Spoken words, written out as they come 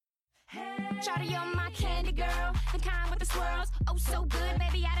Shawty, you're my candy girl, the kind with the swirls. Oh, so good,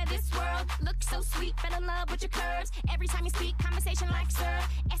 baby, out of this world. Look so sweet, fell in love with your curves. Every time you speak, conversation like sir.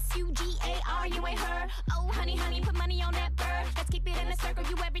 S-U-G-A-R, you ain't her. Oh, honey, honey, put money on that bird. Let's keep it in a circle,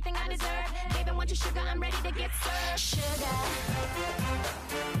 you everything I deserve. Baby, want your sugar, I'm ready to get served. Sugar.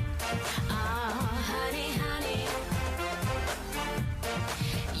 Oh, honey, honey.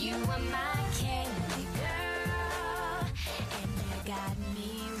 You are my candy girl, and you got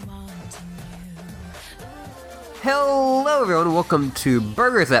me wanting you. Hello, everyone. Welcome to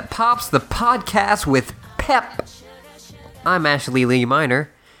Burgers That Pops, the podcast with Pep. I'm Ashley Lee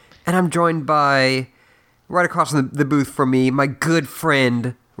Minor, and I'm joined by, right across the booth from me, my good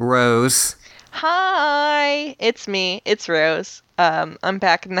friend, Rose. Hi, it's me. It's Rose. I'm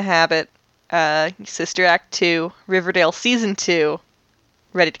back in the habit. Sister Act 2, Riverdale Season 2.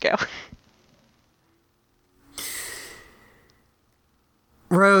 Ready to go.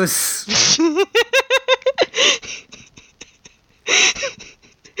 Rose.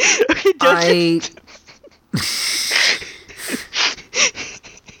 Okay,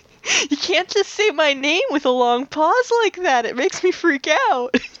 You can't just say my name with a long pause like that. It makes me freak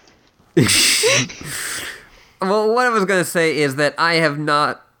out. Well, what I was going to say is that I have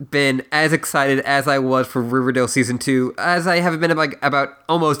not been as excited as I was for Riverdale Season 2 as I have been about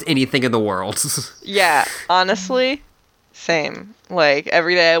almost anything in the world. Yeah, honestly, same. Like,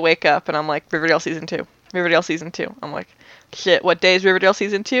 every day I wake up and I'm like, Riverdale Season 2. Riverdale Season 2. I'm like, shit, what day is Riverdale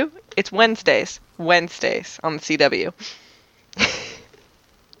Season 2? It's Wednesdays. Wednesdays on the CW.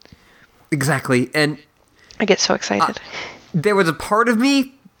 Exactly, and I get so excited. There was a part of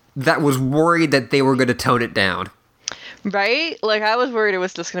me that was worried that they were going to tone it down. Right? Like, I was worried it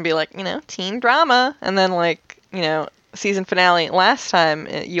was just going to be like, teen drama. And then, like, season finale last time,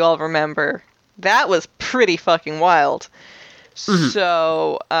 you all remember, that was pretty fucking wild. Mm-hmm.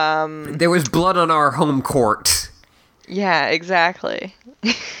 So, there was blood on our home court. Yeah, exactly.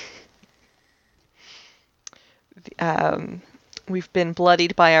 We've been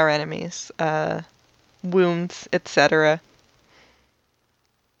bloodied by our enemies. Wounds, etc.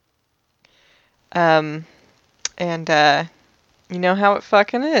 And you know how it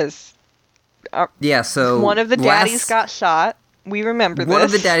fucking is. Yeah, so one of the daddies got shot. We remember this. One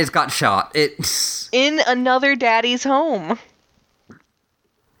of the daddies got shot. It's in another daddy's home.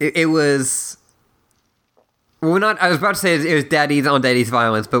 It was. Well, we're not. I was about to say it was daddies on daddies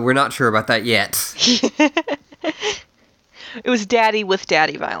violence, but we're not sure about that yet. It was daddy with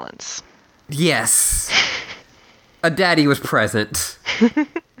daddy violence. Yes. A daddy was present.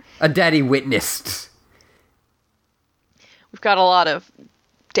 A daddy witnessed. We've got a lot of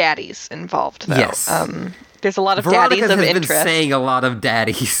daddies involved, though. Yes. There's a lot of Veronica daddies of has interest. Been saying a lot of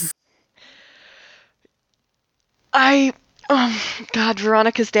daddies. God,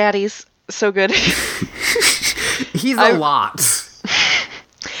 Veronica's daddies, so good. He's a lot.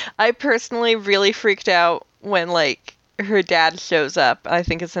 I personally really freaked out when, like, her dad shows up. I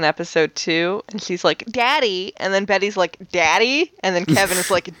think it's in episode 2, and she's like, Daddy! And then Betty's like, Daddy? And then Kevin is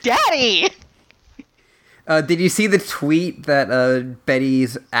like, Daddy! Did you see the tweet that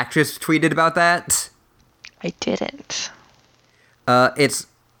Betty's actress tweeted about that? I didn't. It's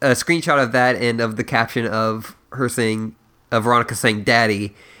a screenshot of that and of the caption of her saying, Veronica saying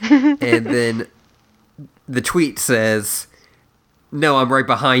Daddy, and then the tweet says, No, I'm right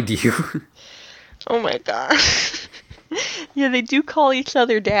behind you. Oh my god. Yeah, they do call each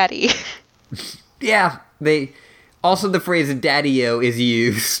other Daddy. Yeah, they... Also, the phrase Daddy-o is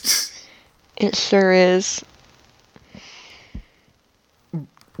used. It sure is.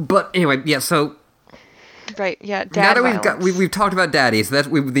 But anyway, yeah, so... Right, yeah, now that we've talked about daddies, that's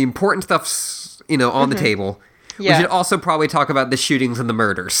the important stuff's, on the table. Yeah. We should also probably talk about the shootings and the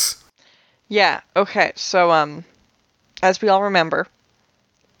murders. Yeah, okay, so, as we all remember,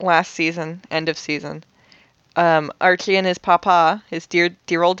 last season, end of season, Archie and his papa, his dear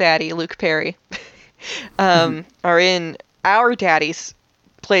old daddy, Luke Perry, are in our daddy's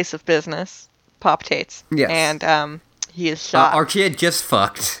place of business, Pop Tate's. Yes. And, he is shot. Archie had just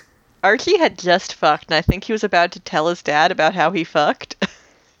fucked. And I think he was about to tell his dad about how he fucked.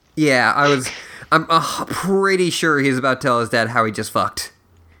 Yeah, I'm pretty sure he's about to tell his dad how he just fucked.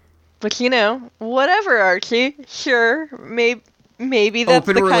 But, whatever, Archie. Sure, maybe that's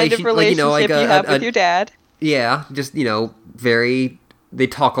the kind of relationship you have with your dad. Yeah, just, they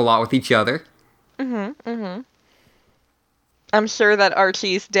talk a lot with each other. I'm sure that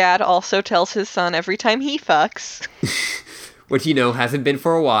Archie's dad also tells his son every time he fucks. Which, hasn't been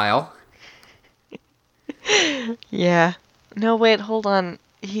for a while. Yeah. No, wait, hold on.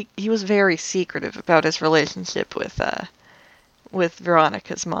 He was very secretive about his relationship with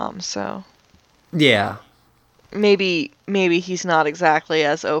Veronica's mom, so Yeah. Maybe he's not exactly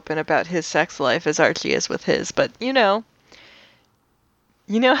as open about his sex life as Archie is with his, but you know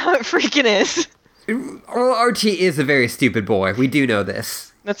how it freaking is. Well, Archie is a very stupid boy. We do know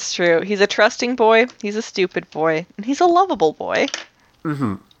this. That's true. He's a trusting boy, he's a stupid boy, and he's a lovable boy.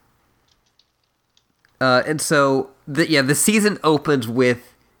 Mm-hmm. And so, the season opens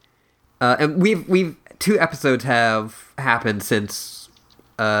with, and we've 2 episodes have happened since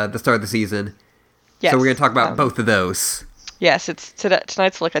the start of the season. Yes. So we're going to talk about both of those. Yes,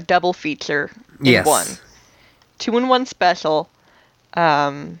 tonight's like a double feature in one. 2-in-1 special.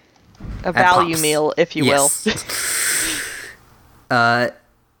 A value Pops. meal, if you will.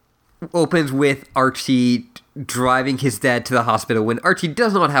 Opens with Archie driving his dad to the hospital when Archie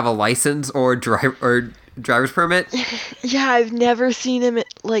does not have a license or driver's permit. Yeah, I've never seen him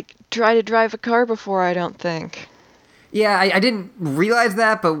try to drive a car before, I don't think. Yeah, I didn't realize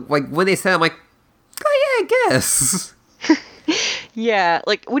that, but when they said it, I'm like, oh yeah, I guess. Yeah,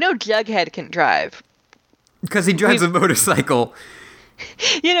 we know Jughead can drive. Because he drives a motorcycle.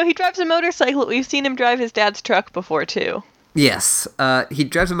 He drives a motorcycle. We've seen him drive his dad's truck before, too. Yes, he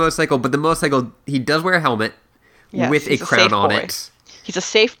drives a motorcycle, but the motorcycle, he does wear a helmet with a crown on it. He's a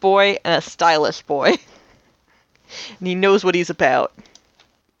safe boy and a stylish boy. And he knows what he's about.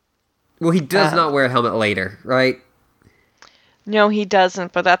 Well, he does not wear a helmet later, right? No, he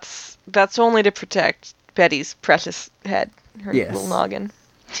doesn't, but that's only to protect Betty's precious head, her little noggin.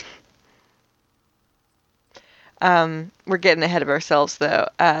 We're getting ahead of ourselves, though.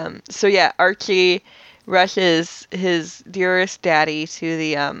 So yeah, Archie rushes his dearest daddy to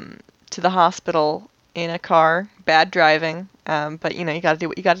the hospital in a car. Bad driving, but you gotta do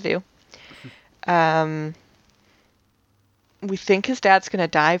what you gotta do. We think his dad's gonna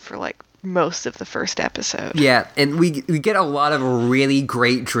die for most of the first episode. Yeah, and we get a lot of really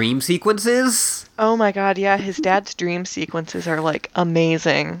great dream sequences. Oh my god, yeah, his dad's dream sequences are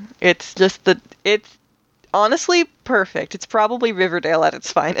amazing. It's honestly perfect. It's probably Riverdale at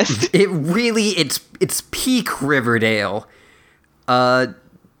its finest. It's peak Riverdale.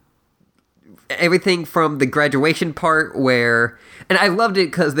 Everything from the graduation part and I loved it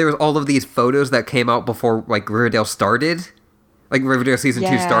because there was all of these photos that came out before Riverdale started. Riverdale season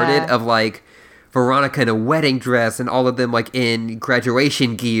 2 started, of Veronica in a wedding dress and all of them in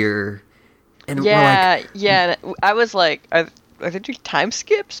graduation gear. And yeah, I was like, are they doing time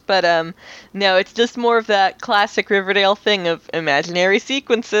skips? But no, it's just more of that classic Riverdale thing of imaginary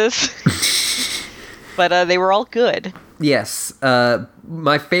sequences. But they were all good. Yes.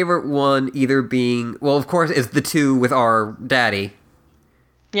 My favorite one either being, well, of course, is the 2 with our daddy.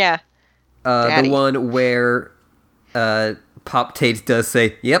 Yeah. Daddy. The one where Pop Tates does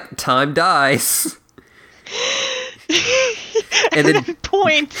say, "Yep, time dies." and then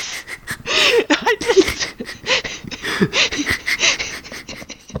points.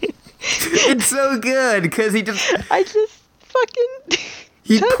 It's so good because he just points,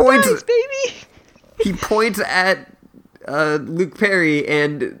 dies, baby. He points at Luke Perry,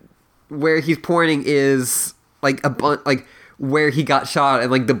 and where he's pointing is where he got shot,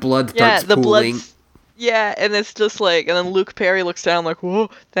 and the blood starts pooling. Yeah, and it's just and then Luke Perry looks down whoa,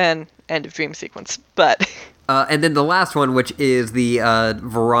 then end of dream sequence. But and then the last one, which is the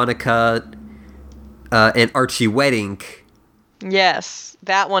Veronica and Archie wedding. Yes,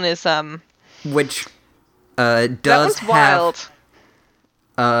 that one is which that does one's wild.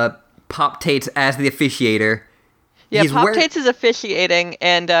 Have Pop Tates as the officiator. Yeah, Pop Tates is officiating,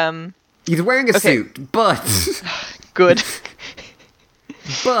 and he's wearing a suit, but good.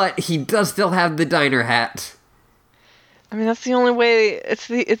 But he does still have the diner hat. I mean, that's the only way. It's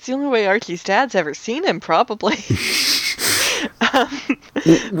the only way Archie's dad's ever seen him, probably.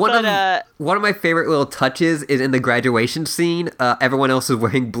 One of my favorite little touches is in the graduation scene. Everyone else is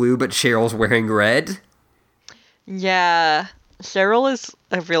wearing blue, but Cheryl's wearing red. Yeah, Cheryl is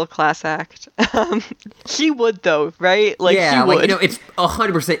a real class act. She would though, right? Yeah, she would. It's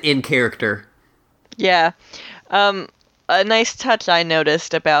 100% in character. Yeah. A nice touch I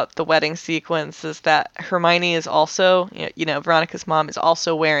noticed about the wedding sequence is that Hermione is also, Veronica's mom is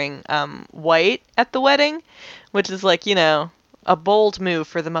also wearing white at the wedding, which is a bold move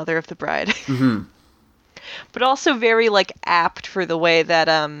for the mother of the bride. Mm-hmm. But also very apt for the way that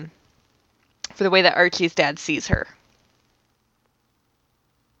Archie's dad sees her.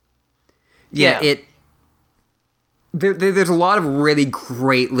 Yeah, there's a lot of really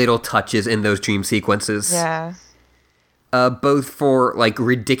great little touches in those dream sequences. Yeah. Both for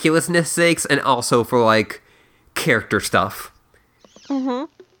ridiculousness sakes and also for character stuff.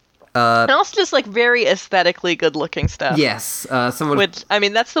 Mm-hmm. And also just, like, very aesthetically good-looking stuff. Yes, someone... Which, I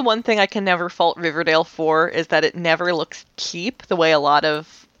mean, that's the one thing I can never fault Riverdale for, is that it never looks cheap the way a lot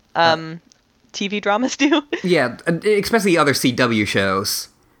of TV dramas do. Yeah, especially other CW shows.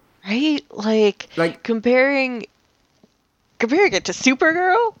 Right? Like comparing it to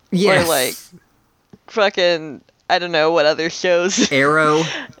Supergirl? Yes. Or, like, fucking, I don't know, what other shows. Arrow.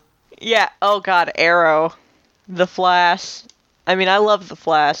 Yeah, oh god, Arrow. The Flash. I mean, I love The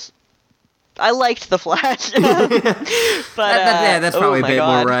Flash. I liked The Flash. But, that's probably a bit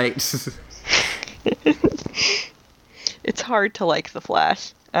more right. It's hard to like The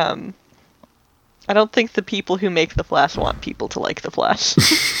Flash. I don't think the people who make The Flash want people to like The Flash.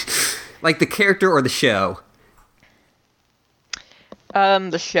 Like the character or the show?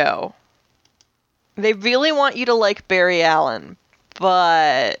 The show. They really want you to like Barry Allen,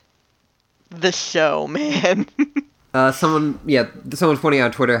 but the show, man. Someone's pointing out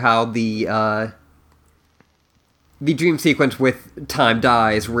on Twitter how the dream sequence with Time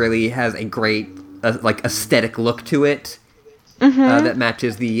Dies really has a great, aesthetic look to it. That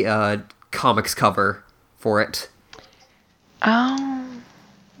matches the, comics cover for it. Oh.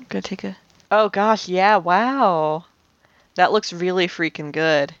 I'm gonna take a... Oh gosh, yeah, wow. That looks really freaking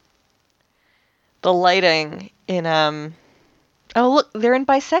good. The lighting in, Oh, look, they're in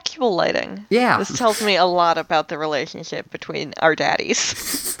bisexual lighting. Yeah. This tells me a lot about the relationship between our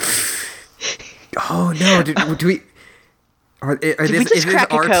daddies. Oh, no. Do we... Is this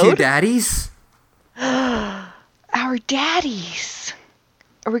our two daddies? Our daddies.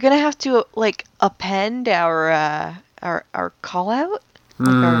 Are we gonna have to, like, append our call-out?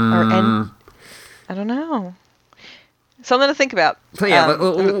 Like our end... I don't know. Something to think about. So yeah,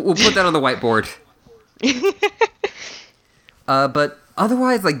 we'll put that on the whiteboard. But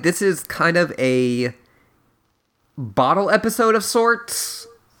otherwise, like, this is kind of a bottle episode of sorts.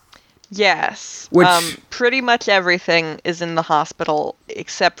 Yes. Which... pretty much everything is in the hospital,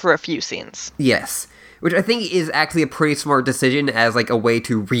 except for a few scenes. Yes. Which I think is actually a pretty smart decision as, like, a way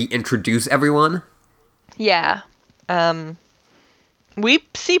to reintroduce everyone. Yeah. We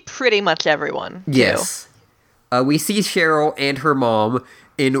see pretty much everyone, too. Yes. We see Cheryl and her mom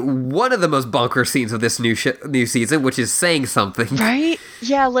in one of the most bonker scenes of this new season, which is saying something. Right?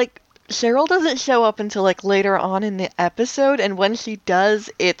 Yeah, like, Cheryl doesn't show up until, like, later on in the episode, and when she does,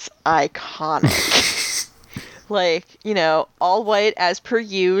 it's iconic. Like, you know, all white as per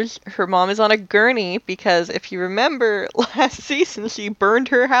usual. Her mom is on a gurney because, if you remember, last season she burned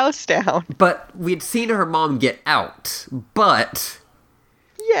her house down. But we'd seen her mom get out, but...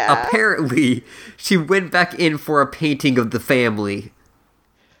 Yeah. Apparently, she went back in for a painting of the family.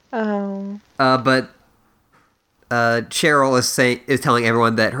 Oh. But Cheryl is telling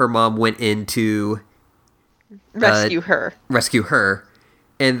everyone that her mom went in to rescue her,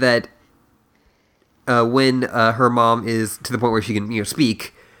 and that when her mom is to the point where she can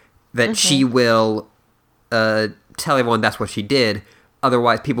speak, that she will tell everyone that's what she did.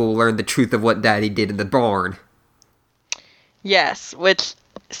 Otherwise, people will learn the truth of what Daddy did in the barn. Yes, which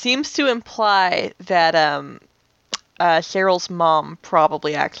seems to imply that Cheryl's mom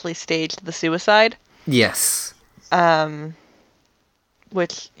probably actually staged the suicide. Yes.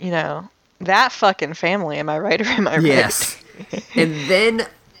 Which, you know, that fucking family, am I right or am I right? Yes. And then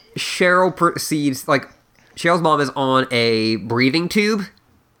Cheryl proceeds, like, Cheryl's mom is on a breathing tube.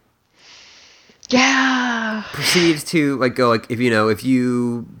 Yeah. Proceeds to, like, go, like, if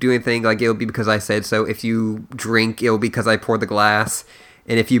you do anything, like, it'll be because I said so. If you drink, it'll be because I poured the glass.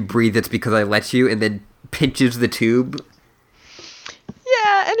 And if you breathe, it's because I let you. And then pinches the tube.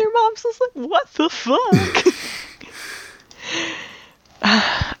 Yeah, and her mom's just like, what the fuck?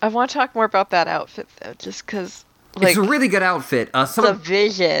 I want to talk more about that outfit, though, just because, like... It's a really good outfit. The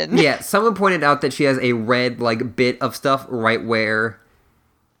vision. Yeah, someone pointed out that she has a red, like, bit of stuff right where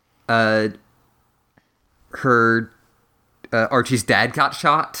her Archie's dad got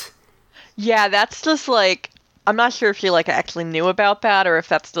shot. Yeah, that's just, like... I'm not sure if she, like, actually knew about that, or if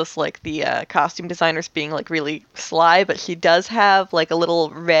that's just, like, the costume designers being, like, really sly, but she does have, like, a little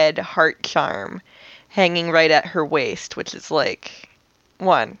red heart charm hanging right at her waist, which is, like,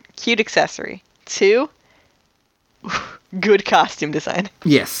 1, cute accessory. 2, good costume design.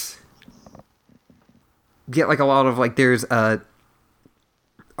 Yes. Get, like, a lot of, like, there's,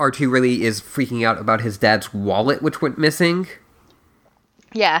 Archie really is freaking out about his dad's wallet, which went missing.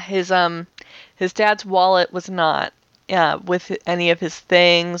 Yeah, his dad's wallet was not with any of his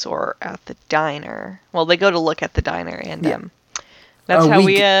things or at the diner. Well, they go to look at the diner, and that's how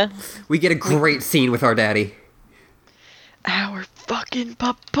we get a great scene with our daddy. Our fucking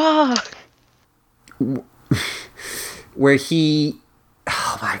papa. Where he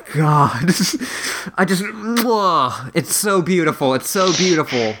Oh my god. I just... Mwah. It's so beautiful. It's so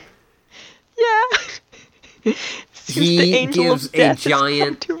beautiful. Yeah. He the angel gives of death a giant...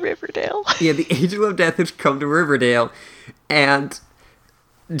 has come to Riverdale. Yeah, the Angel of Death has come to Riverdale, and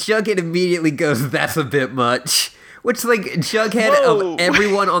Jughead immediately goes, "That's a bit much." Which, like, Jughead, Whoa. of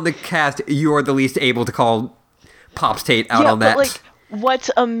everyone on the cast, you are the least able to call Pops Tate out on that. But, like, what's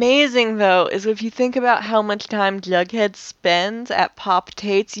amazing, though, is if you think about how much time Jughead spends at Pop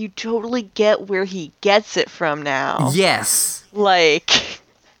Tate's, you totally get where he gets it from now. Yes. Like,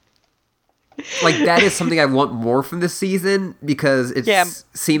 that is something I want more from this season, because it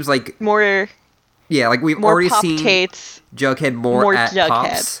seems like... more Yeah, like, we've more already Pop seen Tate's, Jughead more at Jughead.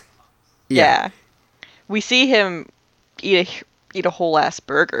 Pops. Yeah. We see him eat a whole ass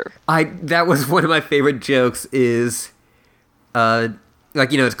burger. That was one of my favorite jokes is, like,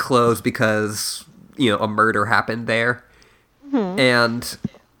 it's closed because, a murder happened there. Mm-hmm.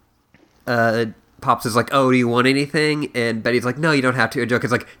 And, Pops is like, "Oh, do you want anything?" And Betty's like, "No, you don't have to." And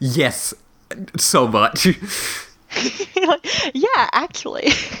Jughead's like, "Yes, so much." Yeah,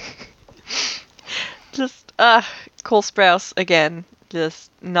 actually. Just, Cole Sprouse, again,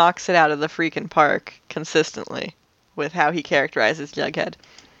 just knocks it out of the freaking park consistently with how he characterizes Jughead.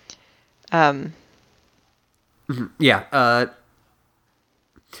 Yeah,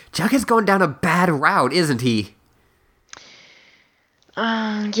 Jughead's going down a bad route, isn't he?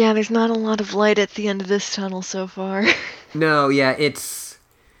 Yeah, there's not a lot of light at the end of this tunnel so far. No, yeah, it's...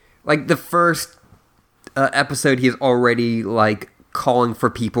 Like, the first episode, he's already, like, calling for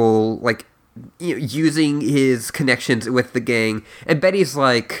people, like, using his connections with the gang. And Betty's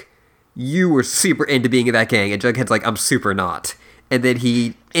like, "You were super into being in that gang." And Jughead's like, "I'm super not." And then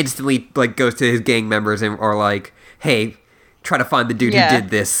he instantly, like, goes to his gang members and are like, "Hey, try to find the dude who did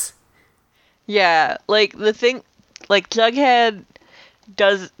this." Yeah, like, the thing... Like, Jughead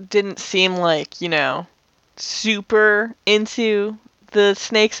didn't seem like, super into the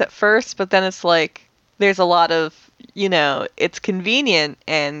snakes at first, but then it's like, there's a lot of, it's convenient,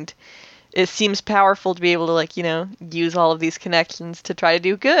 and it seems powerful to be able to, like, use all of these connections to try to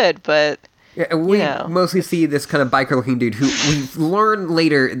do good, but... Yeah, and we mostly see this kind of biker-looking dude who we learn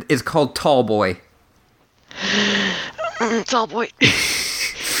later is called Tall Boy. Tall Boy.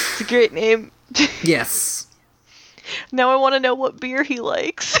 It's a great name. Yes. Now I want to know what beer he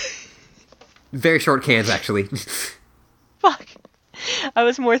likes. Very short cans, actually. Fuck. I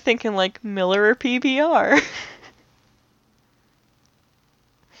was more thinking, like, Miller or PBR.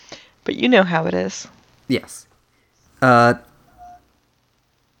 But you know how it is. Yes. But,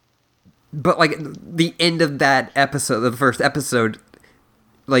 like, the end of that episode, the first episode,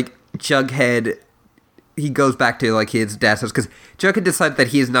 like, Jughead, he goes back to, like, his dad's house, because Jughead decided that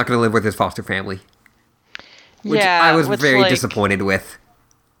he is not going to live with his foster family. Which I was very disappointed with.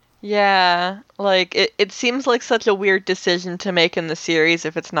 Yeah, like, it seems like such a weird decision to make in the series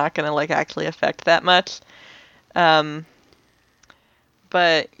if it's not going to, like, actually affect that much. But,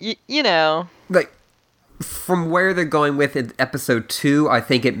 Like, from where they're going with in episode 2, I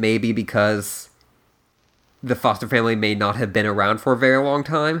think it may be because the foster family may not have been around for a very long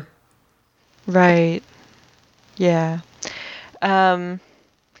time. Right. Yeah. Well,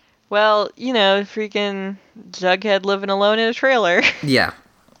 freaking Jughead living alone in a trailer. Yeah.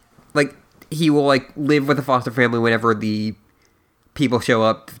 Like, he will, like, live with the foster family whenever the people show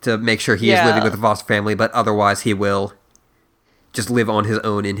up to make sure he is living with the foster family, but otherwise he will just live on his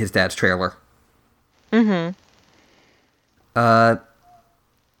own in his dad's trailer. Mm-hmm.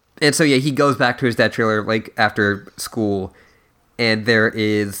 And so, yeah, he goes back to his dad's trailer, like, after school, and there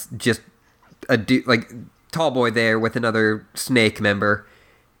is just a dude, like, Tall Boy there with another snake member,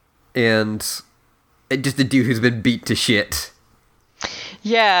 and just a dude who's been beat to shit.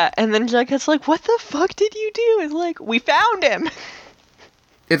 Yeah, and then Jughead's like, "What the fuck did you do?" It's like, "We found him."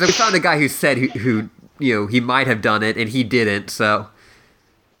 It's like, we found a guy who said who he might have done it, and he didn't, so...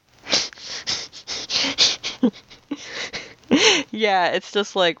 Yeah, it's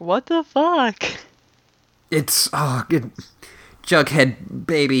just like, what the fuck? It's, Jughead,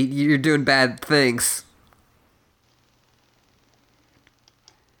 baby, you're doing bad things.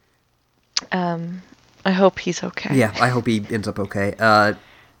 I hope he's okay. Yeah, I hope he ends up okay. I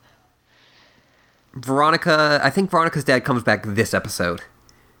think Veronica's dad comes back this episode.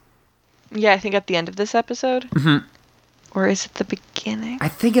 Yeah, I think at the end of this episode. Mm-hmm. Or is it the beginning? I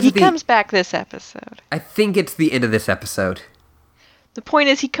think it's he comes back this episode. I think it's the end of this episode. The point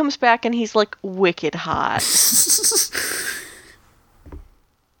is, he comes back and he's, like, wicked hot.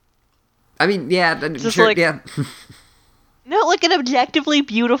 I mean, yeah, just sure, like, yeah. No, like an objectively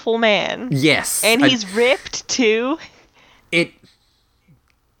beautiful man. Yes. And he's ripped, too.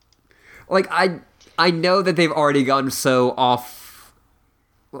 like, I know that they've already gotten so off,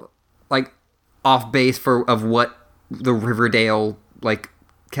 like, off base of what the Riverdale, like,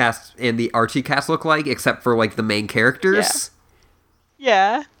 cast and the Archie cast look like, except for, like, the main characters.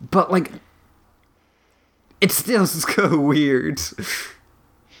 Yeah. But, like, it's still so weird.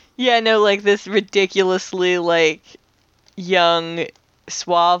 Yeah, no, like, this ridiculously, like, young,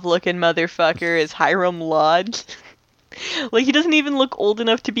 suave-looking motherfucker is Hiram Lodge. Like, he doesn't even look old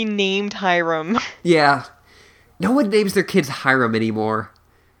enough to be named Hiram. Yeah. No one names their kids Hiram anymore.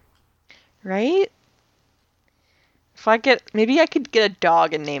 Right? Maybe I could get a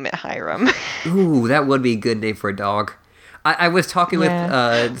dog and name it Hiram. Ooh, that would be a good name for a dog. I was talking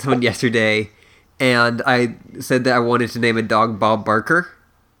with someone yesterday, and I said that I wanted to name a dog Bob Barker.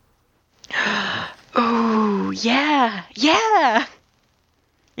 Oh, yeah. Yeah.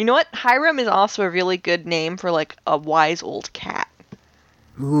 You know what? Hiram is also a really good name for, like, a wise old cat.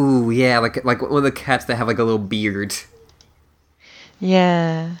 Ooh, yeah, like one of the cats that have, like, a little beard.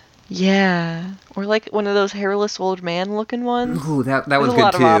 Yeah. Yeah. Or, like, one of those hairless old man looking ones. Ooh, that There's one's a good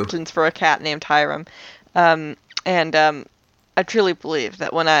lot too. of options for a cat named Hiram. I truly believe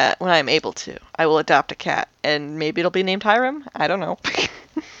that when I'm able to, I will adopt a cat, and maybe it'll be named Hiram. I don't know.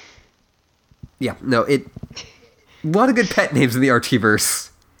 Yeah, no, a lot of good pet names in the Archieverse.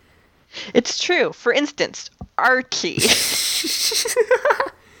 It's true. For instance, Archie. It's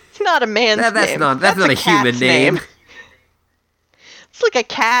not a man's name. That's not a human name. It's like a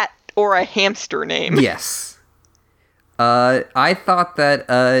cat or a hamster name. Yes. I thought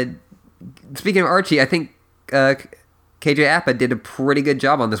that, speaking of Archie, I think KJ Apa did a pretty good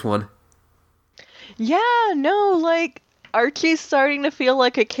job on this one. Yeah, no, like, Archie's starting to feel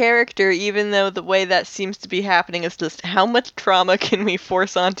like a character, even though the way that seems to be happening is just how much trauma can we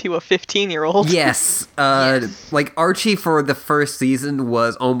force onto a 15-year-old? Yes. Like, Archie for the first season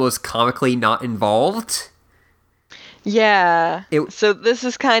was almost comically not involved. Yeah. So this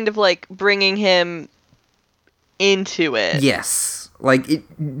is kind of like bringing him into it. Yes. Like,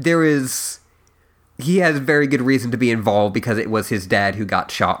 he has very good reason to be involved because it was his dad who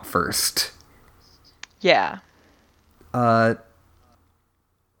got shot first. Yeah. The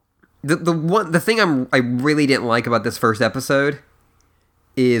thing I really didn't like about this first episode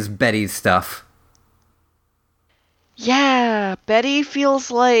is Betty's stuff. Yeah, Betty feels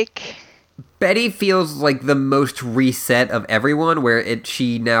like the most reset of everyone, where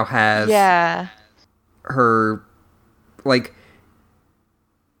she now has her, like,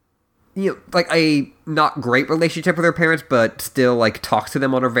 you know, like a not great relationship with her parents, but still, like, talks to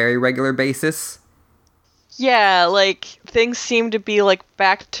them on a very regular basis. Yeah, like, things seem to be, like,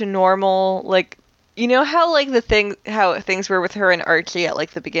 back to normal. Like, you know how, like, how things were with her and Archie at,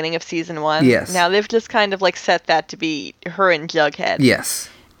 like, the beginning of season 1? Yes. Now they've just kind of, like, set that to be her and Jughead. Yes.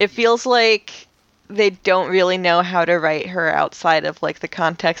 It feels like they don't really know how to write her outside of, like, the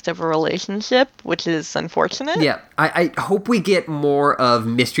context of a relationship, which is unfortunate. Yeah, I hope we get more of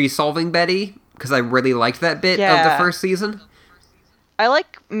mystery-solving Betty, because I really liked that bit of the first season. I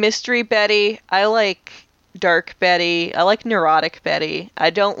like Mystery Betty. I like Dark Betty. I like Neurotic Betty. I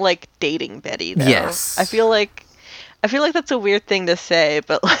don't like Dating Betty, though. Yes. I feel like that's a weird thing to say,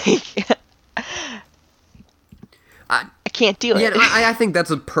 but, like, I can't do it. Yeah, I think that's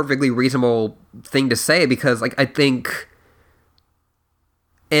a perfectly reasonable thing to say, because, like, I think,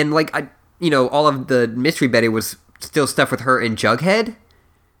 and, like, all of the Mystery Betty was still stuff with her and Jughead.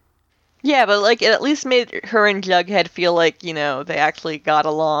 Yeah, but, like, it at least made her and Jughead feel like, they actually got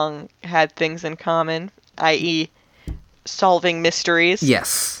along, had things in common, i.e. solving mysteries.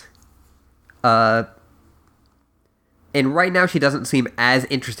 Yes. And right now she doesn't seem as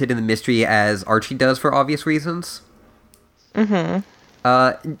interested in the mystery as Archie does, for obvious reasons. Mm-hmm.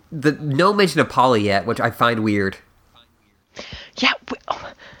 No mention of Polly yet, which I find weird. Yeah,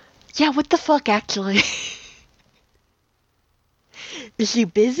 what the fuck, actually? Is she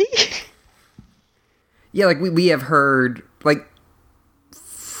busy? Yeah, like, we have heard, like,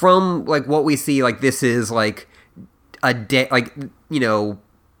 from, like, what we see, like, this is, like, a day, like,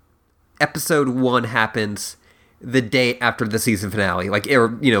 episode 1 happens the day after the season finale, like,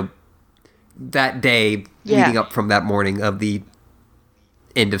 that day leading up from that morning of the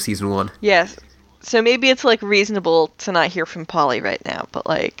end of season 1. Yes. So maybe it's, like, reasonable to not hear from Polly right now, but,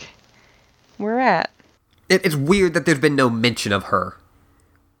 like, we're at. It's weird that there's been no mention of her.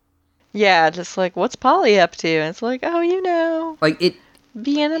 Yeah, just like, what's Polly up to? And it's like, oh, like, it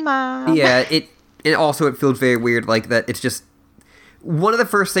being a mom. Yeah, it also feels very weird, like, that it's just one of the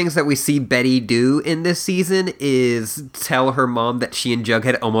first things that we see Betty do in this season is tell her mom that she and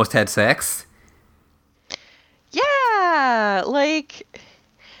Jughead almost had sex. Yeah, like,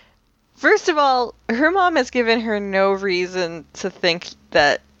 First of all, her mom has given her no reason to think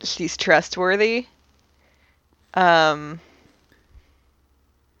that she's trustworthy. I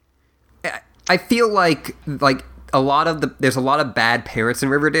feel like there's a lot of bad parents in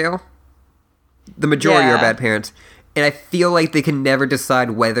Riverdale. The majority are bad parents, and I feel like they can never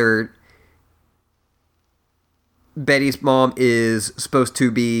decide whether Betty's mom is supposed to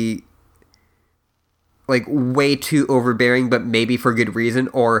be like way too overbearing, but maybe for good reason,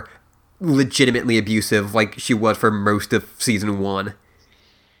 or legitimately abusive, like she was for most of season 1.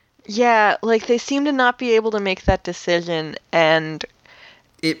 Yeah, like they seem to not be able to make that decision, and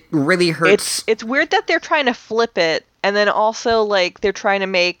it really hurts. It's weird that they're trying to flip it, and then also like they're trying to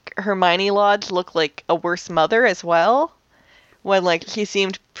make Hermione Lodge look like a worse mother as well, when like she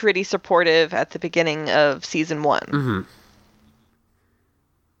seemed pretty supportive at the beginning of season 1. Mm-hmm.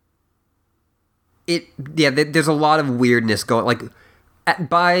 There's a lot of weirdness going. Like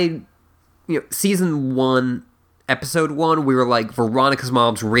by season 1, episode 1, we were like, Veronica's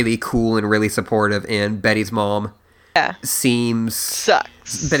mom's really cool and really supportive, and Betty's mom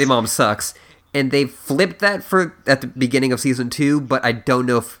sucks. Betty's mom sucks. And they flipped that at the beginning of season 2, but I don't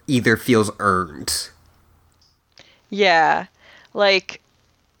know if either feels earned. Yeah. Like,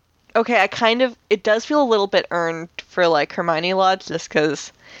 okay, it does feel a little bit earned for, like, Hermione Lodge, just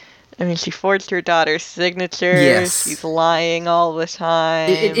because, I mean, she forged her daughter's signature. Yes. She's lying all the time.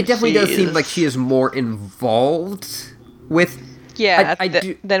 It definitely does seem like she is more involved with... Yeah,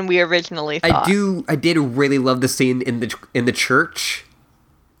 than we originally thought. I did really love the scene in the church.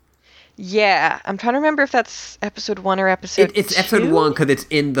 Yeah, I'm trying to remember if that's episode 1 or episode 2. It's episode 1 because it's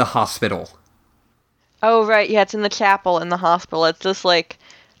in the hospital. Oh, right, yeah, it's in the chapel in the hospital. It's just like,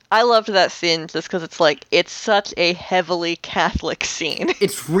 I loved that scene just because it's like, it's such a heavily Catholic scene.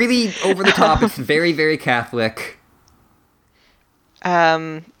 It's really over the top. It's very, very Catholic.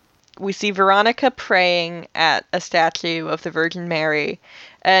 We see Veronica praying at a statue of the Virgin Mary.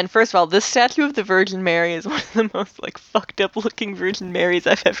 And first of all, this statue of the Virgin Mary is one of the most, like, fucked up looking Virgin Marys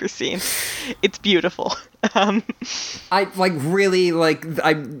I've ever seen. It's beautiful. I'm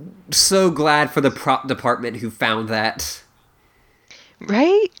so glad for the prop department who found that.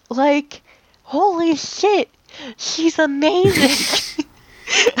 Right? Like, holy shit, she's amazing.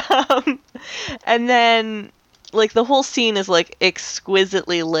 And then, like, the whole scene is, like,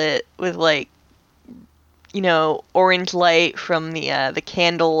 exquisitely lit with, like, orange light from the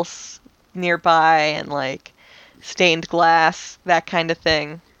candles nearby and, like, stained glass, that kind of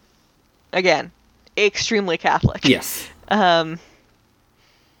thing. Again, extremely Catholic. Yes. And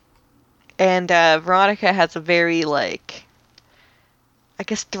Veronica has a very, like, I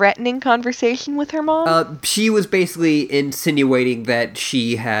guess, threatening conversation with her mom? She was basically insinuating that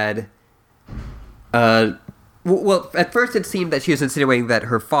she had... Well, at first it seemed that she was insinuating that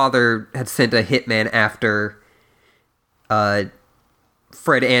her father had sent a hitman after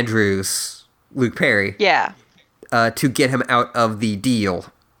Fred Andrews, Luke Perry. Yeah. To get him out of the deal.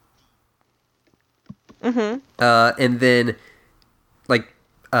 Mm-hmm. And then, like,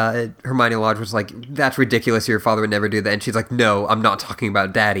 Hermione Lodge was like, that's ridiculous, your father would never do that. And she's like, no, I'm not talking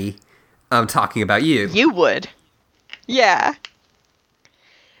about Daddy. I'm talking about you. You would. Yeah.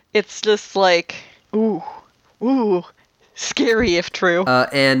 It's just like, ooh, scary if true.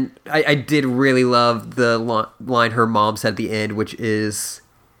 And I did really love the line her mom said at the end, which is,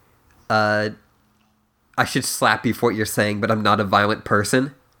 I should slap you for what you're saying, but I'm not a violent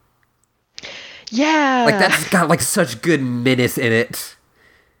person. Yeah. Like, that's got, like, such good menace in it.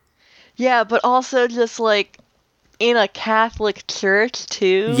 Yeah, but also just, like, in a Catholic church,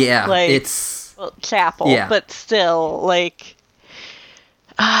 too. Yeah, like, it's... Well, chapel, yeah. but still, like...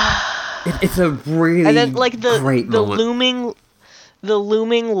 It's a really and then, like, great moment. The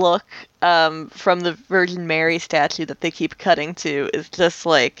looming look from the Virgin Mary statue that they keep cutting to is just,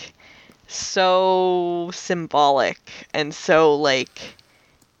 like, so symbolic and so, like,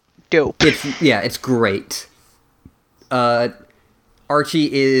 dope. It's great.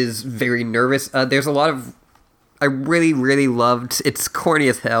 Archie is very nervous. There's a lot of... I really, really loved... It's corny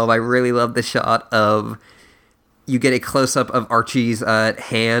as hell, but I really love the shot of... You get a close-up of Archie's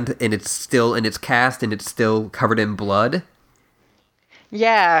hand, and it's still in its cast, and it's still covered in blood.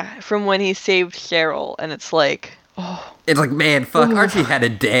 Yeah, from when he saved Cheryl, and it's like... Oh. It's like, man, fuck, ooh. Archie had a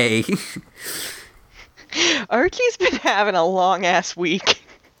day. Archie's been having a long-ass week.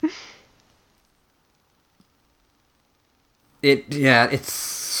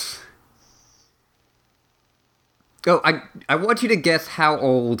 It's... Oh, I want you to guess how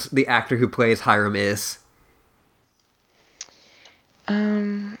old the actor who plays Hiram is.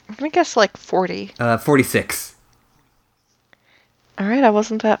 I'm gonna guess like 40. 46. All right, I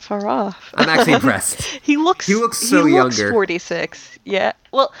wasn't that far off. I'm actually impressed. He looks so he younger. Looks 46. Yeah.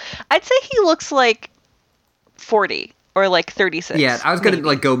 Well, I'd say he looks like 40 or like 36. Yeah, I was gonna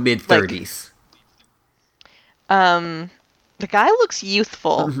like go mid-30s. The guy looks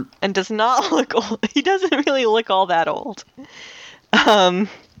youthful and does not look old. He doesn't really look all that old.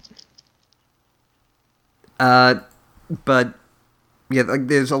 But yeah, like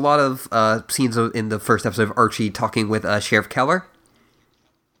there's a lot of scenes in the first episode of Archie talking with Sheriff Keller.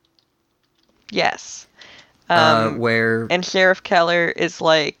 Yes. Where And Sheriff Keller is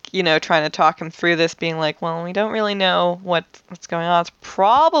like, trying to talk him through this, being like, well, we don't really know what's going on. It's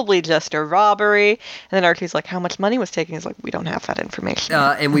probably just a robbery. And then Archie's like, how much money was taken? He's like, we don't have that information.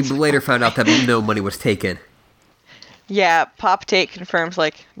 And we later found out that no money was taken. Yeah, Pop Tate confirms,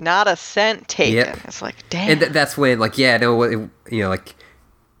 like, not a cent taken. Yep. It's like, damn. And that's when, like, yeah, no, like,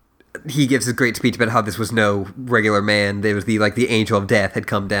 he gives a great speech about how this was no regular man. There was the angel of death had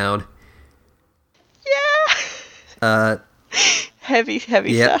come down. Yeah. Heavy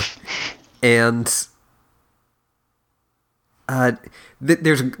yep. stuff. And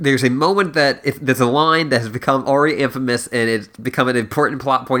there's a moment that there's a line that has become already infamous and it's become an important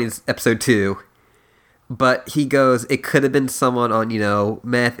plot point in episode 2. But he goes, it could have been someone on,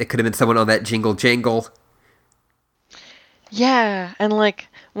 meth. It could have been someone on that Jingle Jangle. Yeah, and like,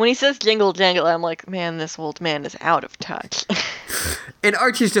 when he says Jingle Jangle, I'm like, man, this old man is out of touch. And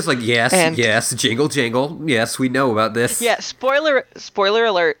Archie's just like, yes, Jingle Jangle. Yes, we know about this. Yeah, spoiler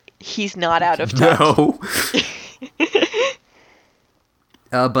alert, he's not out of touch. No.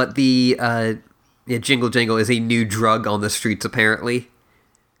 But the Jingle Jangle is a new drug on the streets, apparently.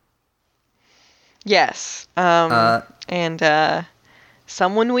 Yes. And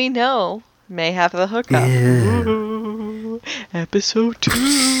someone we know may have the hookup. Yeah. Ooh, episode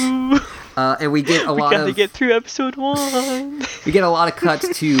 2. And we get we gotta get through episode 1. We get a lot of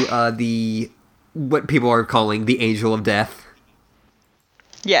cuts to what people are calling the Angel of Death.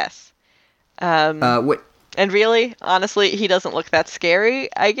 Yes. And really, honestly, he doesn't look that scary,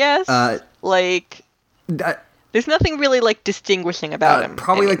 I guess. There's nothing really, like, distinguishing about him.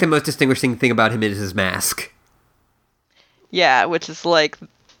 Probably, the most distinguishing thing about him is his mask. Yeah, which is, like,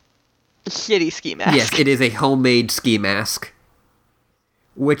 a shitty ski mask. Yes, it is a homemade ski mask.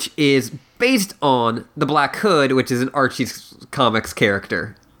 Which is based on the Black Hood, which is an Archie comics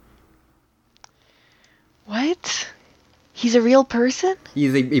character. What? He's a real person?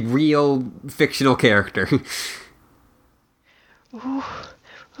 He's a real fictional character. Ooh.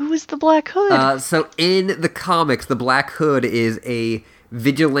 Who is the Black Hood? So in the comics, the Black Hood is a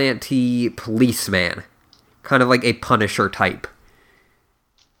vigilante policeman. Kind of like a Punisher type.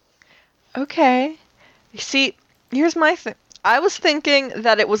 Okay. See, here's my thing. I was thinking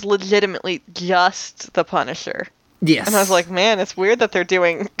that it was legitimately just the Punisher. Yes. And I was like, man, it's weird that they're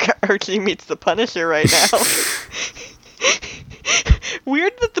doing Archie meets the Punisher right now.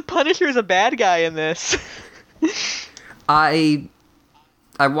 Weird that the Punisher is a bad guy in this. I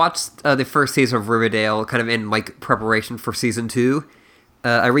watched the first season of Riverdale kind of in preparation for season 2.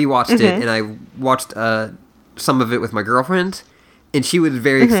 I rewatched it and I watched some of it with my girlfriend, and she was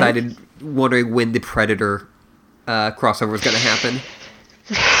very excited, wondering when the Predator crossover was going to happen.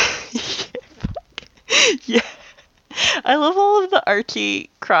 Yeah. I love all of the Archie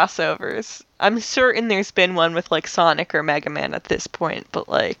crossovers. I'm certain there's been one with Sonic or Mega Man at this point, but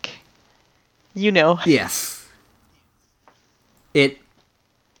Yes.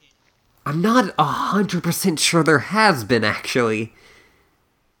 I'm not 100% sure there has been, actually.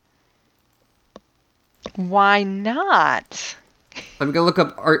 Why not? I'm gonna look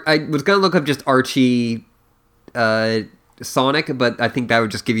up. I was gonna look up just Archie, Sonic, but I think that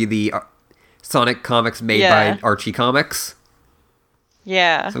would just give you the Sonic comics made by Archie Comics.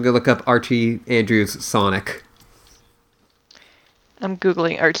 Yeah. So I'm gonna look up Archie Andrews Sonic. I'm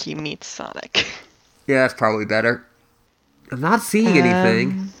googling Archie meets Sonic. Yeah, that's probably better. I'm not seeing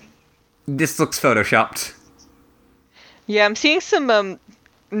anything. This looks photoshopped. Yeah, I'm seeing some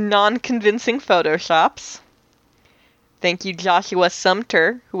non-convincing photoshops. Thank you, Joshua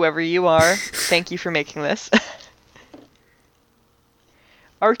Sumter, whoever you are. Thank you for making this.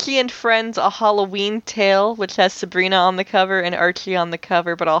 Archie and Friends, A Halloween Tale, which has Sabrina on the cover and Archie on the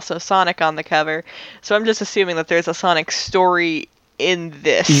cover, but also Sonic on the cover. So I'm just assuming that there's a Sonic story in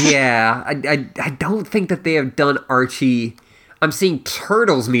this. Yeah, I don't think that they have done Archie. I'm seeing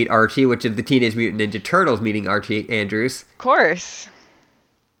Turtles meet Archie, which is the Teenage Mutant Ninja Turtles meeting Archie Andrews. Of course.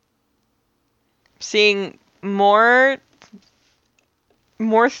 Seeing more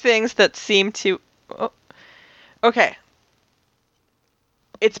things that seem to... Oh. Okay.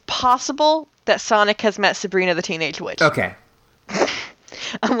 It's possible that Sonic has met Sabrina the Teenage Witch. Okay.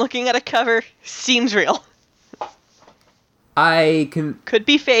 I'm looking at a cover. Seems real. Could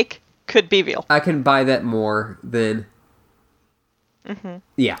be fake. Could be real. I can buy that more than.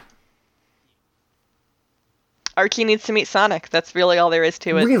 Yeah. Archie needs to meet Sonic. That's really all there is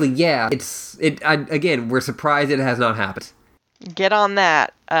to it. Really, yeah. Again, we're surprised it has not happened. Get on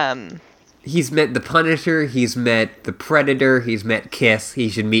that. He's met the Punisher, he's met the Predator, he's met Kiss, he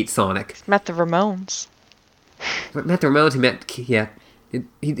should meet Sonic. He's met the Ramones. Met the Ramones,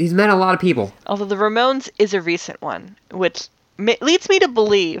 he's met a lot of people. Although the Ramones is a recent one, which leads me to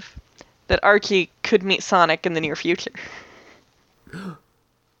believe that Archie could meet Sonic in the near future.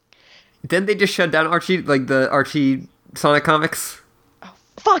 Didn't they just shut down Archie, like the Archie Sonic comics? Oh,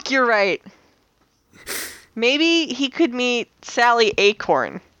 fuck, you're right. Maybe he could meet Sally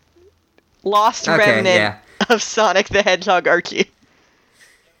Acorn, lost remnant of Sonic the Hedgehog Archie.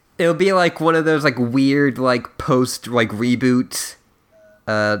 It'll be like one of those like weird like post like reboot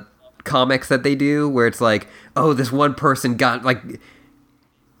comics that they do where it's like, oh, this one person got like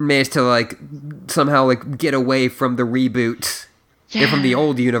managed to like somehow like get away from the reboot. They're from the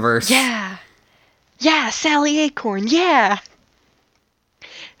old universe. Yeah, Sally Acorn. Yeah.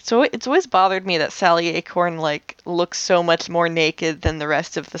 So it's always bothered me that Sally Acorn like looks so much more naked than the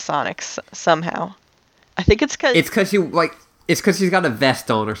rest of the Sonics somehow. I think it's because she's got a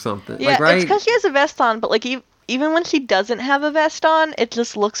vest on or something. Yeah, like, right? It's because she has a vest on, but like even when she doesn't have a vest on, it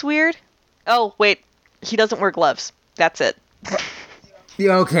just looks weird. Oh wait, she doesn't wear gloves. That's it.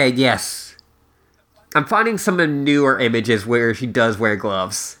 Okay, yes. I'm finding some newer images where she does wear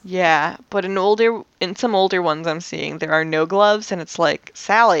gloves. Yeah, but in some older ones I'm seeing, there are no gloves, and it's like,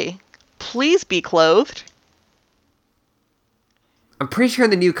 Sally, please be clothed. I'm pretty sure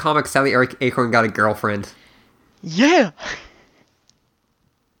in the new comic, Sally Acorn got a girlfriend. Yeah!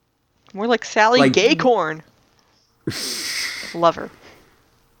 More like Sally Gaycorn. Love her.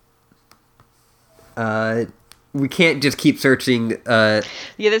 We can't just keep searching, Yeah,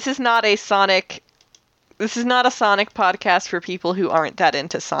 this is not a Sonic podcast for people who aren't that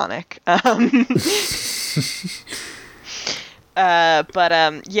into Sonic.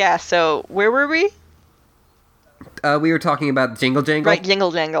 Yeah, so where were we? We were talking about Jingle Jangle. Right,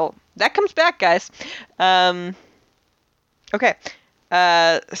 Jingle Jangle. That comes back, guys. Okay.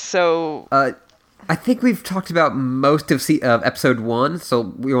 So... I think we've talked about most of episode 1, so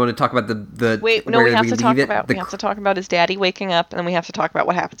we want to talk about the Wait, no, we have to talk about his daddy waking up, and then we have to talk about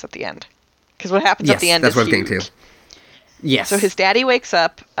what happens at the end. Because what happens at the end is huge. Yes, that's what I was getting to. Yes. So his daddy wakes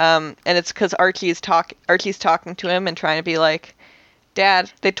up, and it's because Archie's talking to him and trying to be like,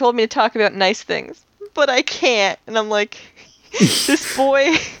 Dad, they told me to talk about nice things, but I can't. And I'm like, this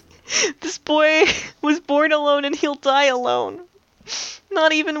boy was born alone and he'll die alone.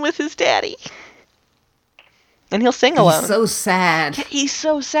 Not even with his daddy. And he'll sing alone. He's so sad. Yeah, he's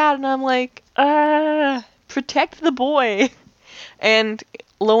so sad, and I'm like, protect the boy. And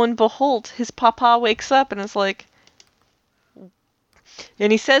lo and behold, his papa wakes up and is like,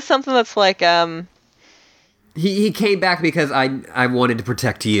 and he says something that's like, He came back because I wanted to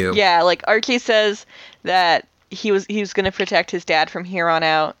protect you. Yeah, like Archie says that he was going to protect his dad from here on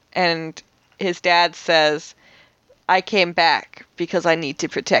out, and his dad says, I came back because I need to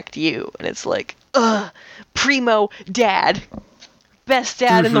protect you. And it's like, primo dad. Best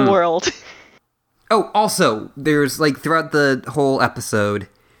dad in the world. Oh, also, there's, like, throughout the whole episode,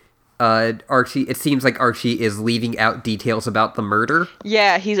 Archie, it seems like Archie is leaving out details about the murder.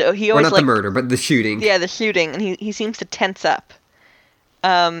 Yeah, he always, or not the murder, but the shooting. Yeah, the shooting, and he seems to tense up.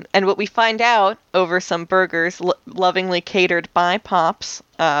 And what we find out over some burgers, lovingly catered by Pops,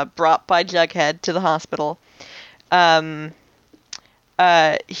 brought by Jughead to the hospital,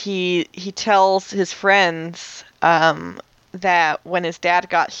 he tells his friends that when his dad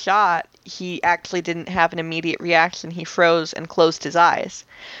got shot, he actually didn't have an immediate reaction. He froze and closed his eyes.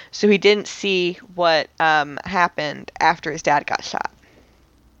 So he didn't see what happened after his dad got shot.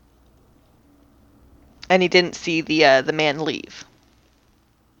 And he didn't see the man leave.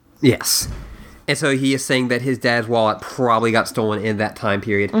 Yes. And so he is saying that his dad's wallet probably got stolen in that time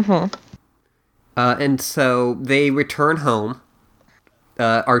period. Mm-hmm. And so they return home.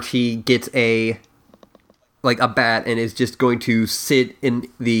 Archie gets a bat and is just going to sit in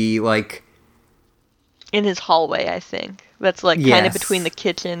the, in his hallway, I think. That's, kind of between the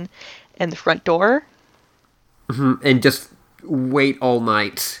kitchen and the front door. Mm-hmm. And just wait all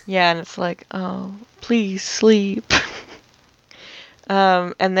night. Yeah, and it's like, oh, please sleep.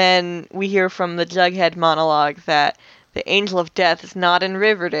 And then we hear from the Jughead monologue that the Angel of Death is not in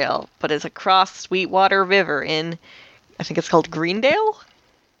Riverdale, but is across Sweetwater River in, I think it's called Greendale?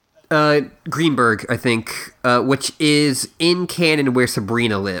 Greenberg, I think, which is in canon where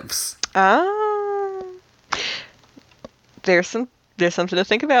Sabrina lives. Oh. There's something to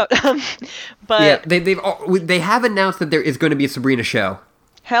think about. But yeah, they have announced that there is going to be a Sabrina show.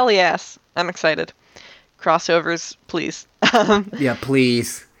 Hell yes, I'm excited. Crossovers, please. Yeah,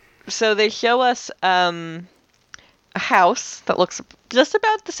 please. So they show us a house that looks just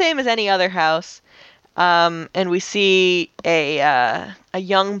about the same as any other house, and we see a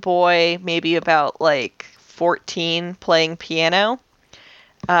young boy, maybe about like 14, playing piano,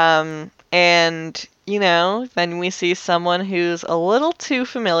 and then we see someone who's a little too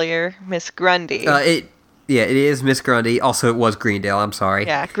familiar, Miss Grundy. It is Miss Grundy. Also, it was Greendale. I'm sorry.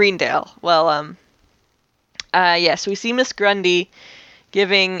 Yeah, Greendale. Well, yes, we see Miss Grundy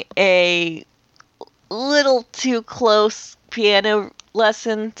giving a little too close piano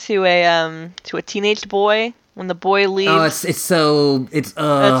lesson to a teenage boy. When the boy leaves, that's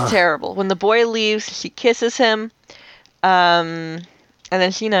terrible. When the boy leaves, she kisses him, and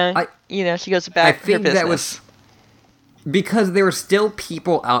then she goes back to her business. That was because there were still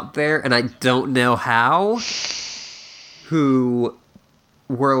people out there, and I don't know how, who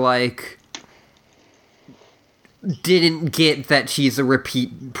were like, didn't get that she's a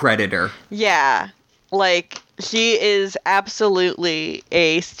repeat predator. Yeah, like, she is absolutely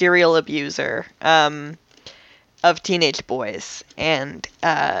a serial abuser of teenage boys, and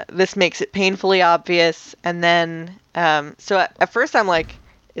this makes it painfully obvious. And then, so at first I'm like,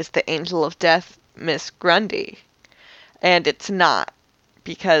 is the angel of death Miss Grundy? And it's not,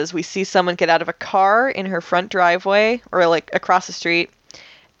 because we see someone get out of a car in her front driveway, or like across the street,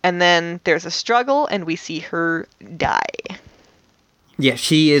 and then there's a struggle, and we see her die. Yeah,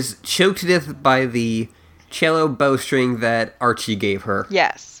 she is choked to death by the cello bowstring that Archie gave her.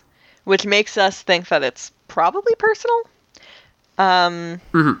 Yes, which makes us think that it's probably personal.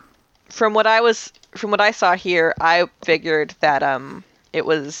 From what I saw here, I figured that it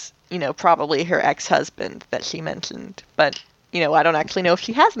was probably her ex-husband that she mentioned, but I don't actually know if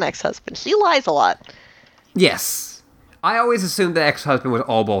she has an ex-husband. She lies a lot. Yes, I always assumed the ex-husband was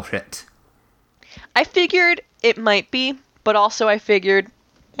all bullshit. I figured it might be, but also I figured,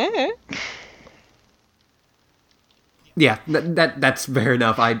 Yeah, that's fair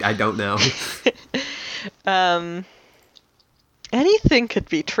enough. I don't know. Anything could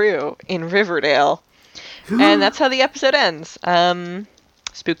be true in Riverdale. And that's how the episode ends.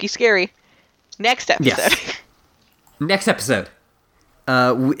 Spooky, scary. Next episode. Yes. Next episode.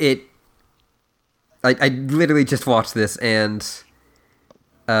 I literally just watched this, and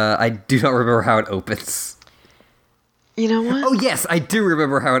I do not remember how it opens. You know what? Oh, yes, I do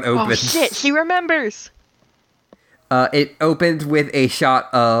remember how it opens. Oh, shit, she remembers! It opens with a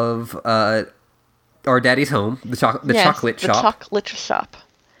shot of our daddy's home, the chocolate shop. The chocolate shop.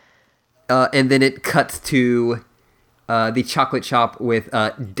 And then it cuts to the chocolate shop with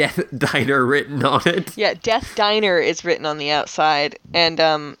Death Diner written on it. Yeah, Death Diner is written on the outside, and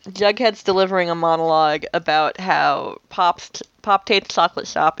Jughead's delivering a monologue about how Pop-Tate's chocolate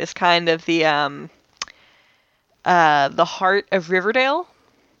shop is kind of the heart of Riverdale.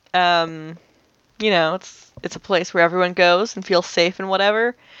 It's a place where everyone goes and feels safe and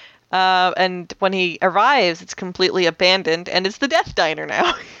whatever. And when he arrives, it's completely abandoned, and it's the Death Diner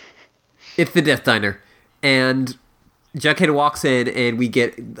now. It's the Death Diner. And Jughead walks in, and we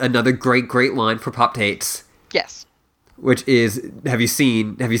get another great line for Pop-Tate's. Yes. Which is, have you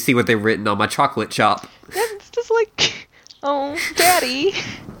seen what they've written on my chocolate shop? It's just like, oh, Daddy.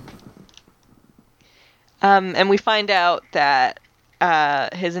 And we find out that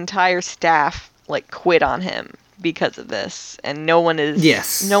his entire staff quit on him because of this, and no one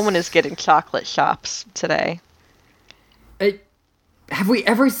is getting chocolate shops today. Have we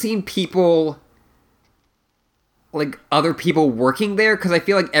ever seen people, other people working there? Because I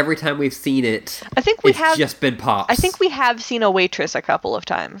feel like every time we've seen it, it's just been Pops. I think we have seen a waitress a couple of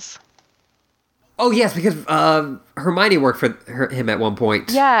times. Oh, yes, because Hermione worked for him at one point.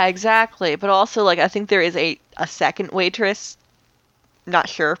 Yeah, exactly. But also, I think there is a second waitress. Not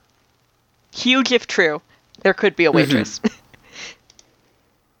sure. Huge if true. There could be a waitress. Mm-hmm.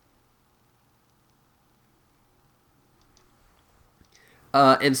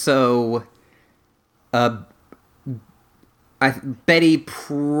 And so, Betty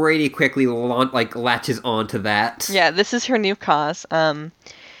pretty quickly latches onto that. Yeah, this is her new cause.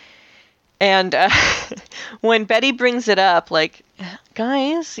 And when Betty brings it up,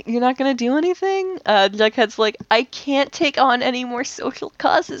 guys, you're not gonna do anything? Jughead's like, I can't take on any more social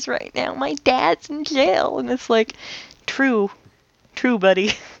causes right now. My dad's in jail. And it's like, true,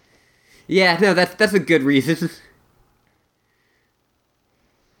 buddy. Yeah, no, that's a good reason.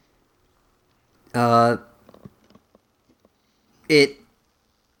 Uh,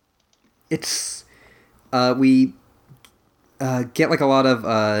 it's we get like a lot of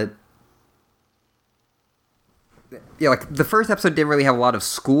like the first episode didn't really have a lot of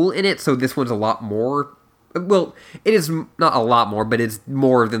school in it, so this one's a lot more. Well, it is not a lot more, but it's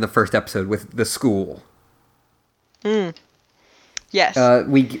more than the first episode with the school. Yes.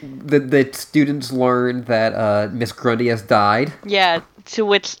 The students learn that Miss Grundy has died. Yeah, to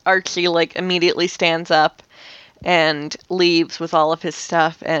which Archie, like, immediately stands up and leaves with all of his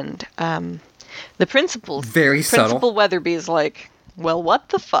stuff, and the principal... Very subtle. Principal Weatherby's like, well, what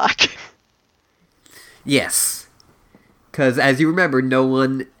the fuck? Yes. Because, as you remember, no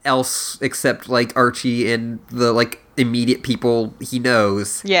one else except, like, Archie and the, like, immediate people he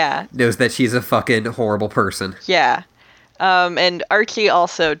knows... Yeah. ...knows that she's a fucking horrible person. Yeah. And Archie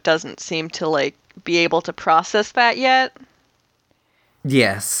also doesn't seem to, like, be able to process that yet.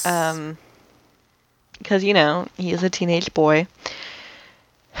 Yes. Because, you know, he is a teenage boy.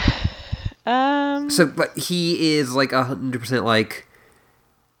 So, but he is, like, 100%, like...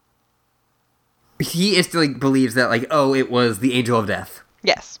 He instantly believes that, like, oh, it was the Angel of Death.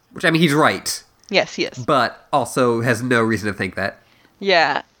 Yes. Which, I mean, he's right. Yes, he is. But also has no reason to think that.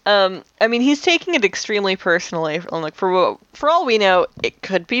 Yeah. I mean, he's taking it extremely personally. Like, for all we know, it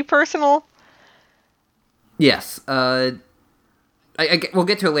could be personal. Yes. We'll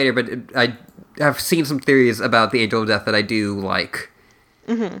get to it later, but I have seen some theories about the Angel of Death that I do like.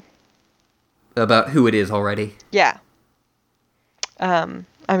 Mm-hmm. About who it is already. Yeah. I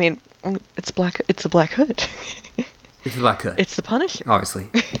mean, it's the Black Hood. It's the Black Hood. It's the Punisher. Obviously.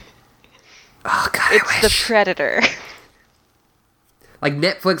 Oh, God, It's the Predator. Like,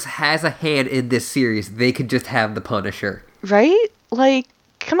 Netflix has a hand in this series. They could just have the Punisher. Right? Like,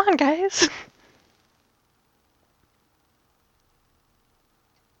 come on, guys.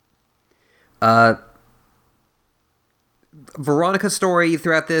 Veronica's story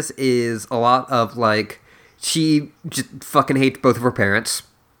throughout this is a lot of, like, she just fucking hates both of her parents.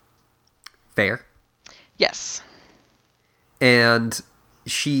 Fair. Yes. And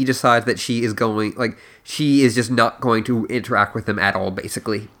she decides that she is just not going to interact with them at all,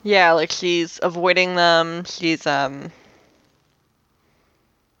 basically. Yeah, like, she's avoiding them. She's,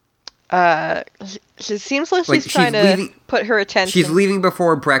 she seems like she's trying to put her attention... She's leaving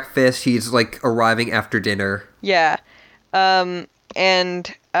before breakfast. She's, like, arriving after dinner. Yeah.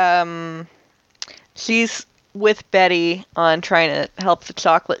 She's with Betty on trying to help the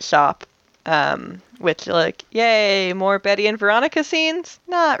chocolate shop, which, like, yay, more Betty and Veronica scenes?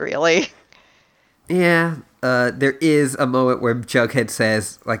 Not really. Yeah, there is a moment where Jughead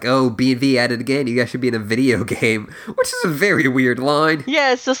says, like, oh, B&V at it again, you guys should be in a video game, which is a very weird line.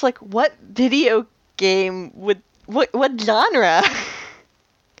 Yeah, it's just like, what video game would, what genre?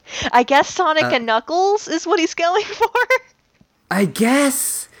 I guess Sonic and Knuckles is what he's going for? I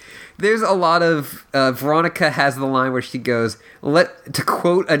guess. There's a lot of... Veronica has the line where she goes, to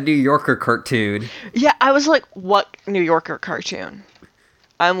quote a New Yorker cartoon. Yeah, I was like, what New Yorker cartoon?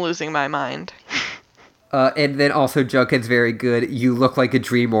 I'm losing my mind. And then also Jughead's very good. You look like a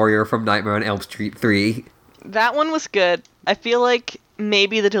dream warrior from Nightmare on Elm Street 3. That one was good. I feel like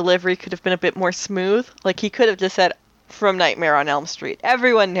maybe the delivery could have been a bit more smooth. Like, he could have just said, from Nightmare on Elm Street.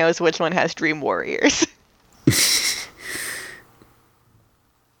 Everyone knows which one has dream warriors.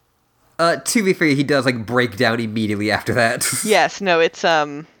 To be fair, he does, like, break down immediately after that. Yes, no, it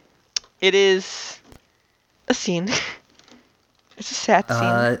is a scene. It's a sad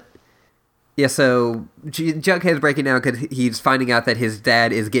scene. Yeah, so Jughead's breaking down because he's finding out that his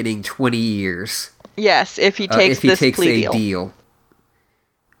dad is getting 20 years. Yes, if he takes this plea deal.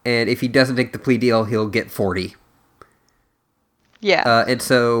 And if he doesn't take the plea deal, he'll get 40. Yeah. And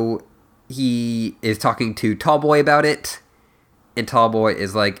so he is talking to Tallboy about it. And Tallboy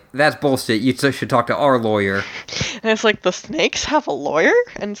is like, that's bullshit. You should talk to our lawyer. And it's like, the snakes have a lawyer?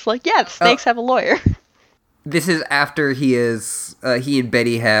 And it's like, yeah, the snakes have a lawyer. This is after he and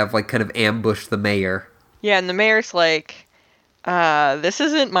Betty have, like, kind of ambushed the mayor. Yeah, and the mayor's like, this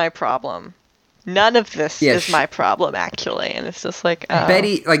isn't my problem. None of this is my problem, actually. And it's just like,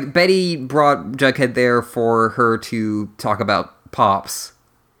 Betty brought Jughead there for her to talk about Pops.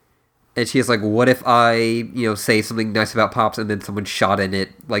 And she's like, what if I, say something nice about Pops and then someone shot in it,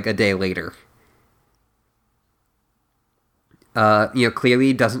 like, a day later?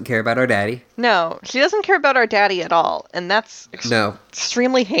 Clearly doesn't care about our daddy. No, she doesn't care about our daddy at all. And that's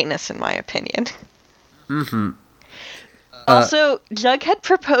extremely heinous, in my opinion. Mm-hmm. Also, Jughead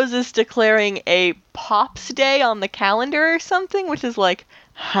proposes declaring a Pops Day on the calendar or something, which is like,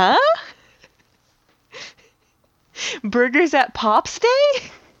 huh? Burgers at Pops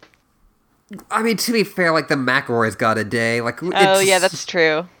Day? I mean, to be fair, like, the McElroys got a day. Like, Oh, yeah, that's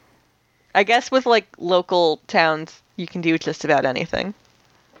true. I guess with, like, local towns, you can do just about anything.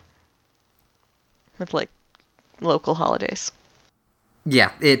 With, like, local holidays.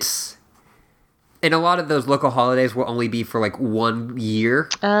 Yeah, it's... And a lot of those local holidays will only be for, like, 1 year.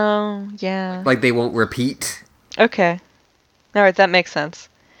 Oh, yeah. Like, they won't repeat. Okay. Alright, that makes sense.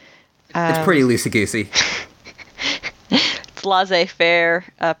 It's pretty loosey-goosey. It's laissez-faire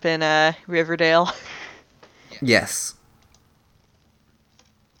up in Riverdale. Yes.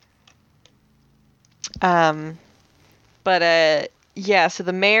 Yeah, so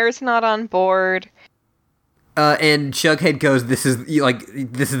the mayor's not on board. And Jughead goes, this is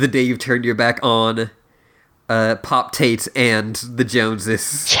the day you've turned your back on Pop Tate and the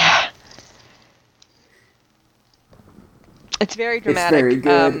Joneses. Yeah. It's very dramatic. It's very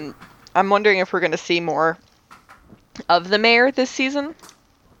good. I'm wondering if we're going to see more of the mayor this season.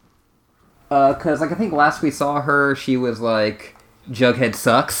 Because, like, I think last we saw her, she was like, Jughead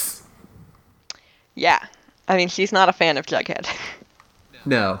sucks. Yeah. I mean, she's not a fan of Jughead.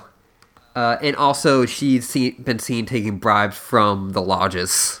 No. And also, she's been seen taking bribes from the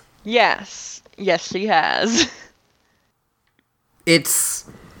lodges. Yes. Yes, she has. It's...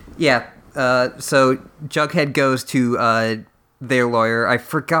 Yeah, so Jughead goes to, their lawyer. I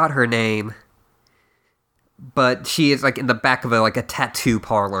forgot her name. But she is, like, in the back of a tattoo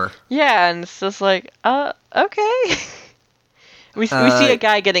parlor. Yeah, and it's just like, okay. We see a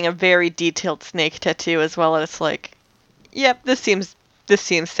guy getting a very detailed snake tattoo as well, and it's like, yep, this seems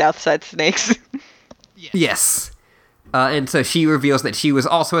Southside Snakes. Yes. And so she reveals that she was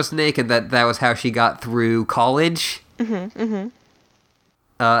also a snake and that was how she got through college.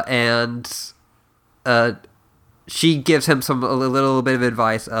 And she gives him a little bit of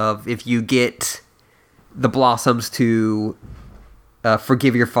advice of if you get the Blossoms to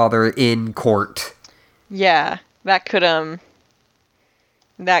forgive your father in court. Yeah, that could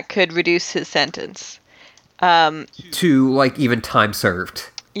reduce his sentence. To, like, even time served.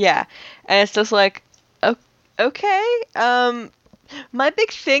 Yeah, and it's just like, okay. My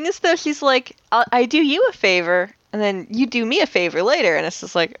big thing is though, she's like, I do you a favor, and then you do me a favor later, and it's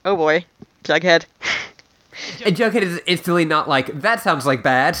just like, oh boy, Jughead. And Jughead is instantly not like, that sounds like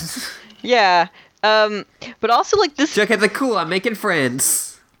bad. Yeah, but also like this... Jughead's like, cool, I'm making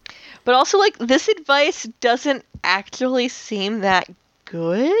friends. But also like, this advice doesn't actually seem that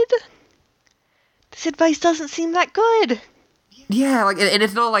good. This advice doesn't seem that good. Yeah, like, and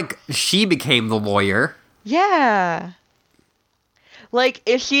it's not like she became the lawyer. Yeah. Like,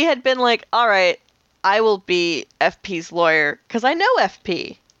 if she had been like, alright, I will be FP's lawyer, because I know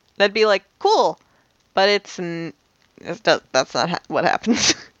FP, that'd be like, cool. But that's not what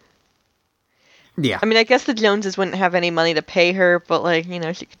happens. Yeah. I mean, I guess the Joneses wouldn't have any money to pay her, but, like, you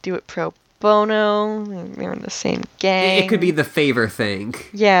know, she could do it pro bono. They're in the same gang. It could be the favor thing.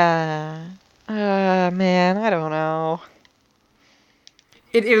 Yeah. Man, I don't know.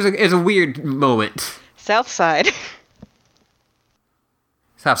 It was a weird moment. Southside.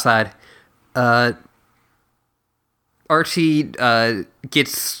 Southside. Archie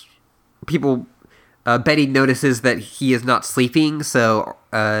gets people... Betty notices that he is not sleeping, so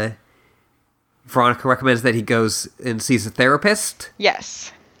Veronica recommends that he goes and sees a therapist.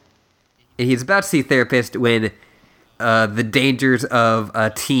 Yes. And he's about to see a therapist when the dangers of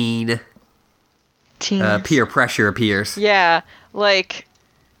teen peer pressure appears. Yeah, like,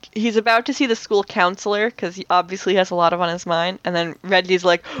 he's about to see the school counselor, because he obviously has a lot on his mind, and then Reggie's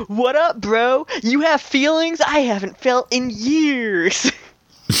like, what up, bro? You have feelings I haven't felt in years.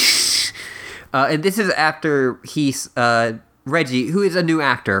 And this is after he's Reggie, who is a new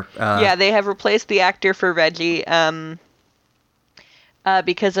actor. Yeah, they have replaced the actor for Reggie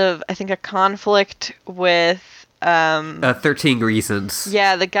because of, I think, a conflict with... 13 Reasons.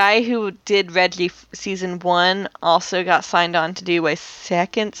 Yeah, the guy who did Reggie season 1 also got signed on to do a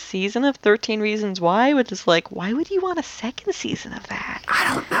second season of 13 Reasons Why, which is like, why would you want a second season of that?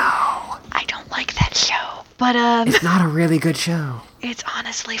 I don't know. I don't like that show. But, it's not a really good show. It's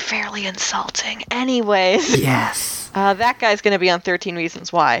honestly fairly insulting. Anyways. Yes. That guy's gonna be on 13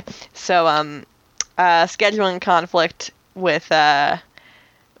 Reasons Why. So, scheduling conflict with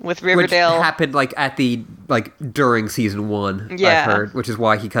Riverdale. Which happened, like, during season 1, Yeah. I've heard, which is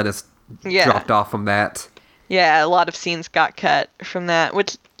why he kind of dropped off from that. Yeah, a lot of scenes got cut from that,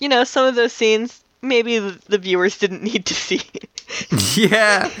 which, you know, some of those scenes, maybe the viewers didn't need to see.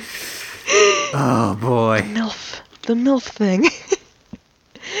 Yeah. Oh, boy. The MILF thing.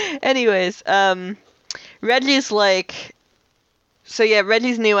 Anyways, Reggie's like... So yeah,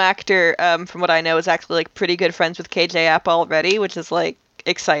 Reggie's new actor, from what I know, is actually, like, pretty good friends with KJ Apa already, which is like,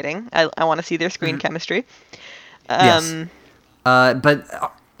 exciting. I want to see their screen chemistry. Yes.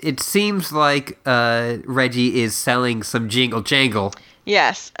 But it seems like Reggie is selling some Jingle Jangle.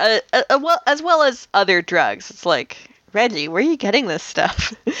 Yes. As well as other drugs. It's like, Reggie, where are you getting this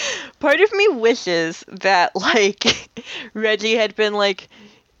stuff? Part of me wishes that, like, Reggie had been like,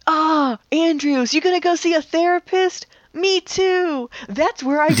 Andrews, you gonna go see a therapist? Me too. That's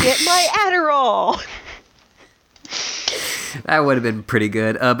where I get my Adderall. That would have been pretty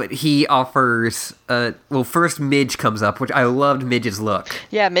good. But he offers... first Midge comes up, which I loved Midge's look.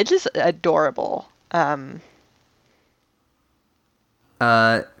 Yeah, Midge is adorable. And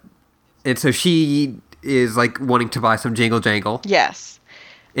so she is, like, wanting to buy some Jingle Jangle. Yes.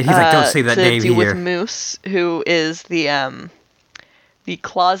 And he's like, don't say that name here. with Moose, who is the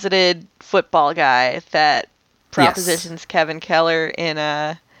closeted football guy that propositions Kevin Keller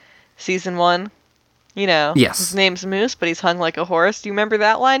in season 1. You know, his name's Moose, but he's hung like a horse. Do you remember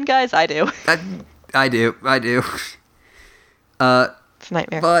that line, guys? I do. I do. It's a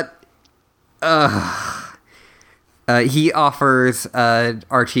nightmare. But he offers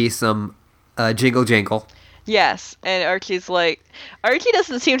Archie some Jingle Jangle. Yes, and Archie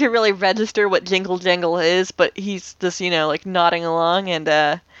doesn't seem to really register what Jingle Jangle is, but he's just, like, nodding along,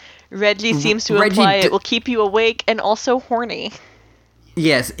 and Reggie seems to imply it will keep you awake and also horny.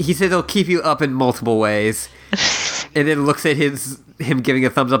 Yes, he said it'll keep you up in multiple ways. And then looks at him giving a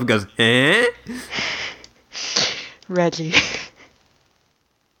thumbs up and goes, eh? Reggie.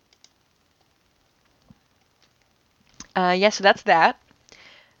 So that's that.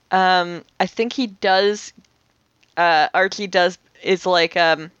 I think he does, Archie is like,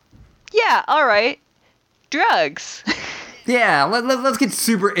 yeah, alright, drugs. Yeah, let's get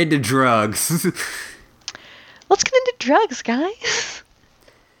super into drugs. Let's get into drugs, guys.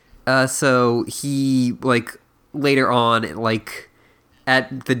 So he, like, later on, like,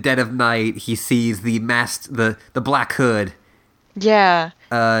 at the dead of night, he sees the Black Hood. Yeah.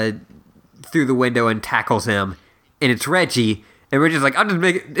 Through the window and tackles him. And it's Reggie. And Reggie's like,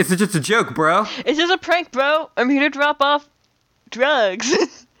 it's just a joke, bro. It's just a prank, bro. I'm here to drop off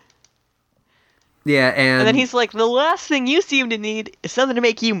drugs. Yeah, and then he's like, the last thing you seem to need is something to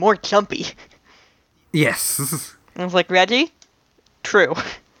make you more chumpy. Yes. I was like, Reggie? True.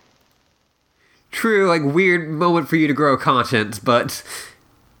 True, like, weird moment for you to grow a conscience, but...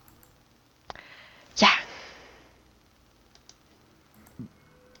 Yeah.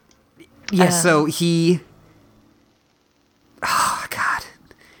 Yeah, so he... Oh, God.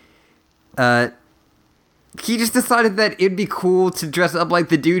 He just decided that it'd be cool to dress up like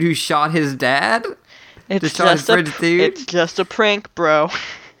the dude who shot his dad? It's just a prank, bro.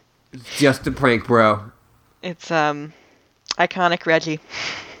 It's just a prank, bro. It's, iconic Reggie.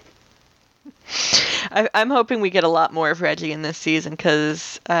 I'm hoping we get a lot more of Reggie in this season,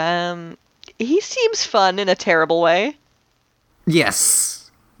 because, he seems fun in a terrible way. Yes.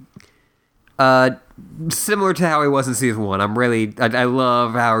 Similar to how he was in season 1. I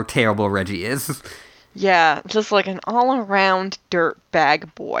love how terrible Reggie is. Yeah, just like an all-around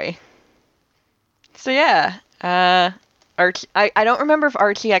dirtbag boy. So yeah, Archie. I don't remember if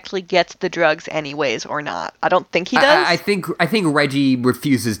Archie actually gets the drugs anyways or not. I don't think he does. I think Reggie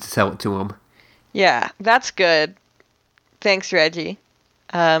refuses to sell it to him. Yeah, that's good. Thanks, Reggie.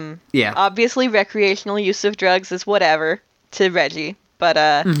 Yeah. Obviously, recreational use of drugs is whatever to Reggie,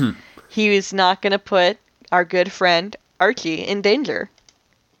 but he is not going to put our good friend Archie in danger.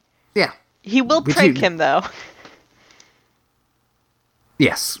 Yeah. He will prank him, though.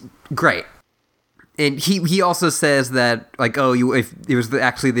 Yes. Great. And he also says that, like, if it was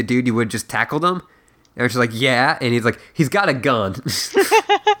actually the dude, you would just tackle them. And she's like, yeah. And he's like, he's got a gun.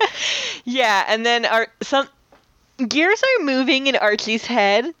 Yeah, and then some gears are moving in Archie's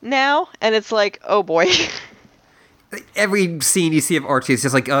head now, and it's like, oh boy. Every scene you see of Archie is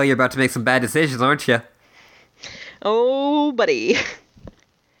just like, oh, you're about to make some bad decisions, aren't you? Oh, buddy.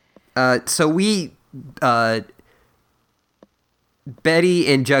 So we, Betty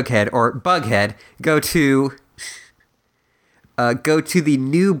and Jughead, or Bughead, go to the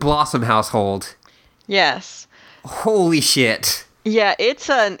new Blossom household. Yes. Holy shit. Yeah,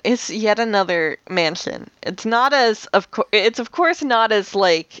 it's yet another mansion. It's not as of course not as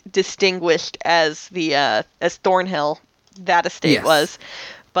like distinguished as the as Thornhill that estate was,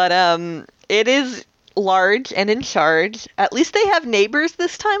 but it is large and in charge. At least they have neighbors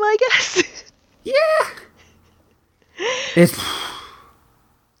this time, I guess. Yeah. It's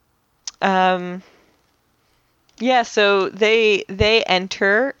Yeah, so they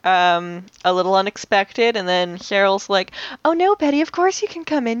enter a little unexpected, and then Cheryl's like, "Oh no, Betty, of course you can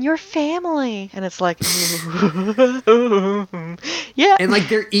come in. You're family." And it's like, yeah. And like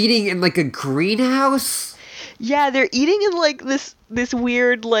they're eating in like a greenhouse. Yeah, they're eating in like this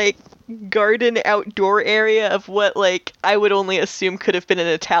weird like garden outdoor area of what like I would only assume could have been an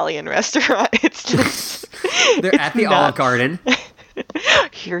Italian restaurant. It's just They're at the Olive Garden.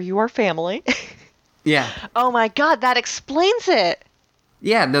 Here you are, family. Yeah. Oh my god, that explains it.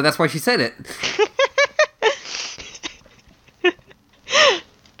 Yeah, no, that's why she said it.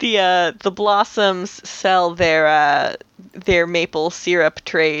 The Blossoms sell their maple syrup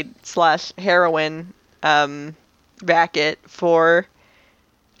trade / heroin racket for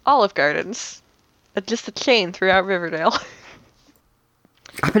Olive Gardens. Just a chain throughout Riverdale.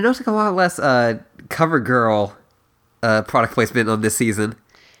 I've been noticing a lot less CoverGirl product placement on this season.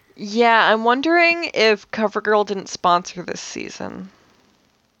 Yeah, I'm wondering if CoverGirl didn't sponsor this season.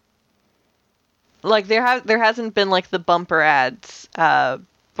 Like there hasn't been like the bumper ads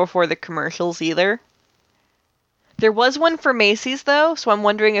before the commercials either. There was one for Macy's though, so I'm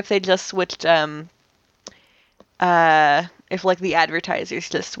wondering if they just switched if like the advertisers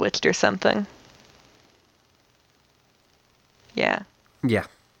just switched or something. Yeah. Yeah.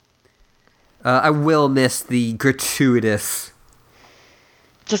 I will miss the gratuitous.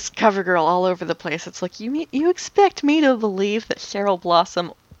 Just CoverGirl all over the place. It's like, you expect me to believe that Cheryl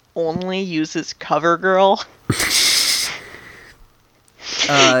Blossom only uses CoverGirl?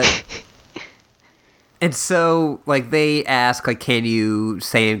 And so, like, they ask, like, can you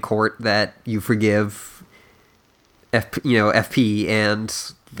say in court that you forgive FP,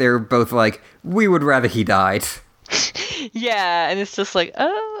 and they're both like, we would rather he died. Yeah, and it's just like,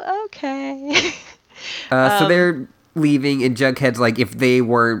 oh, okay. So they're leaving, and Jughead's like, if they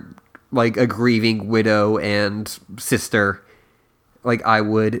weren't, like, a grieving widow and sister, like, I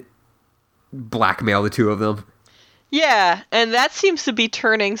would blackmail the two of them. Yeah, and that seems to be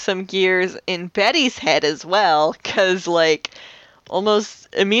turning some gears in Betty's head as well, because, like,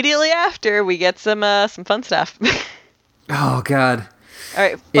 almost immediately after, we get some fun stuff. Oh, God.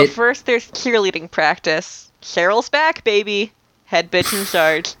 Alright, but first there's cheerleading practice. Cheryl's back, baby. Head bitch in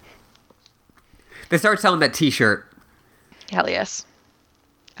charge. They start selling that t-shirt. Hell yes.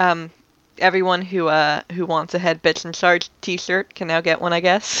 Everyone who wants a head bitch in charge t-shirt can now get one, I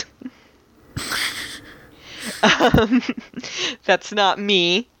guess. That's not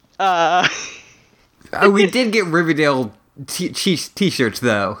me. We did get Riverdale t-shirts,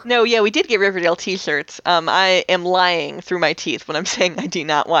 though. No, yeah, we did get Riverdale t-shirts. I am lying through my teeth when I'm saying I do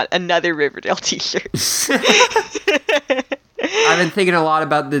not want another Riverdale t-shirt. I've been thinking a lot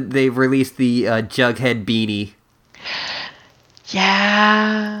about they've released the Jughead beanie.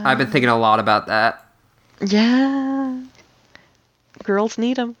 Yeah. I've been thinking a lot about that. Yeah. Girls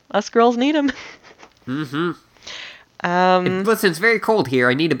need them. Us girls need them. Mm-hmm. Listen, it's very cold here.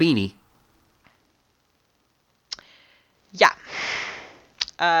 I need a beanie. Yeah.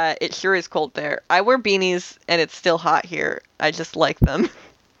 It sure is cold there. I wear beanies, and it's still hot here. I just like them.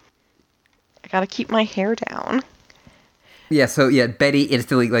 I gotta keep my hair down. Yeah, so, yeah, Betty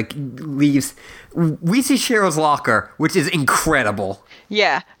instantly, like, leaves. We see Cheryl's locker, which is incredible.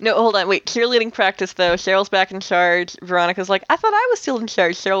 Yeah. No, hold on. Wait. Cheerleading practice, though. Cheryl's back in charge. Veronica's like, I thought I was still in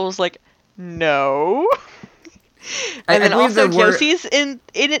charge. Cheryl was like, no. And then also Josie's in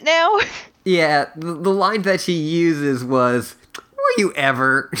it now. Yeah, the line that she uses was, were you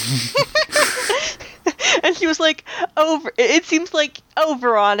ever? And she was like, it seems like, oh,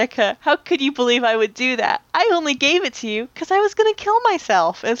 Veronica, how could you believe I would do that? I only gave it to you because I was going to kill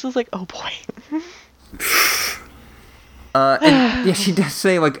myself. And so was like, oh, boy. And yeah, she does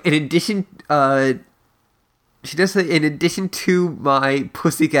say, like, in addition to my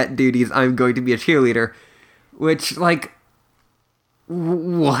pussycat duties, I'm going to be a cheerleader. Which, like,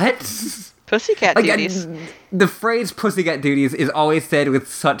 what? Pussycat duties? The phrase pussycat duties is always said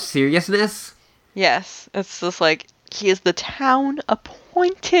with such seriousness. Yes, it's just like, he is the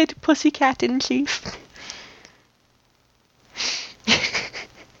town-appointed pussycat in chief.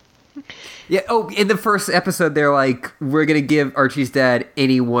 Yeah, in the first episode, they're like, we're gonna give Archie's dad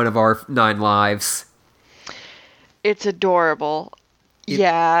any one of our 9 lives. It's adorable.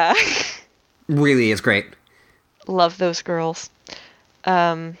 Yeah. Really is great. Love those girls.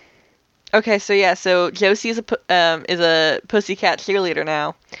 Okay, so Josie is a pussycat cheerleader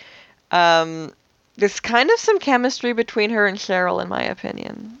now. There's kind of some chemistry between her and Cheryl, in my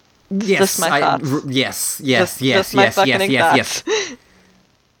opinion. Yes, just my thoughts. Yes.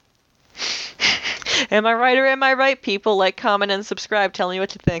 Am I right or am I right? People, like, comment, and subscribe. Tell me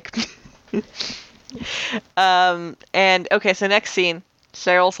what you think. And okay, so next scene,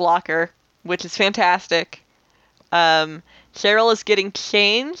 Cheryl's locker, which is fantastic. Cheryl is getting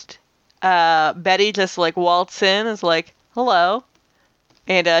changed. Betty just like waltz in, is like, hello.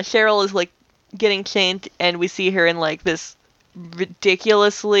 And Cheryl is like getting changed, and we see her in like this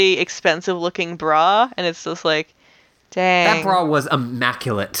ridiculously expensive looking bra, and it's just like, dang. That bra was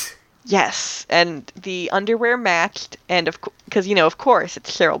immaculate. Yes, and the underwear matched, and because of course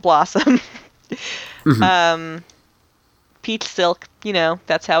it's Cheryl Blossom. Peach silk,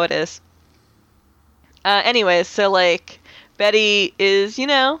 that's how it is. Anyways, so like Betty is,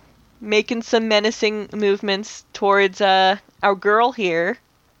 making some menacing movements towards our girl here.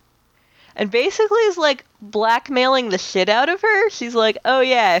 And basically is like blackmailing the shit out of her. She's like, "Oh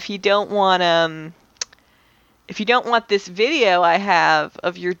yeah, if you don't want this video I have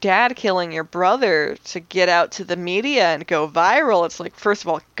of your dad killing your brother to get out to the media and go viral." It's like, first of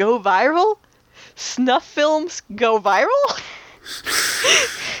all, go viral? Snuff films go viral?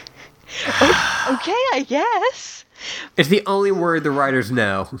 Okay, I guess. It's the only word the writers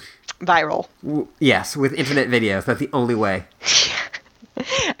know. Viral. Yes, with internet videos, that's the only way.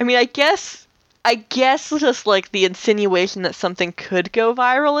 I mean, I guess just like the insinuation that something could go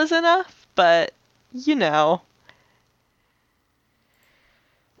viral is enough, but Cheryl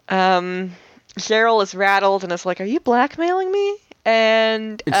is rattled and is like, "Are you blackmailing me?"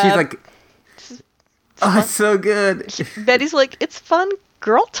 And she's like, "Oh, it's so good." Betty's like, "It's fun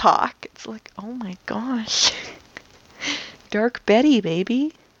girl talk." It's like, oh my gosh. Dark Betty,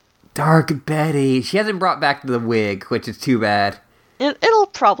 baby. Dark Betty. She hasn't brought back the wig, which is too bad. It'll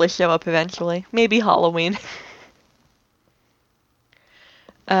probably show up eventually. Maybe Halloween.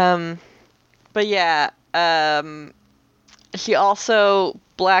 But yeah, she also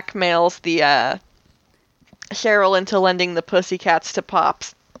blackmails the Cheryl into lending the Pussycats to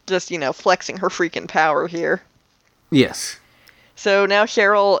Pops. Just, flexing her freaking power here. Yes. So now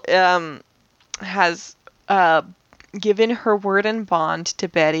Cheryl has given her word and bond to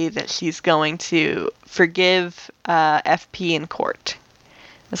Betty that she's going to forgive FP in court.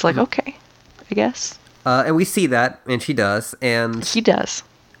 It's like, okay, I guess. And we see that, and she does. And she does.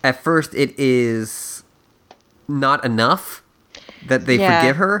 At first, it is not enough that they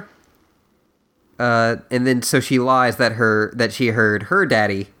forgive her. And then so she lies that she heard her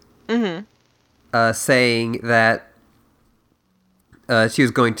daddy saying that he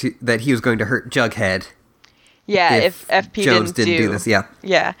was going to hurt Jughead. Yeah, if FP Jones didn't do this, yeah.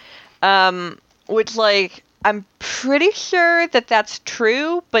 Yeah. Which, like, I'm pretty sure that that's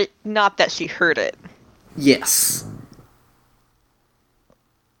true, but not that she heard it. Yes.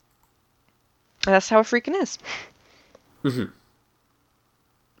 That's how it freaking is.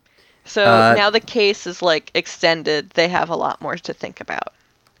 So now the case is, like, extended. They have a lot more to think about.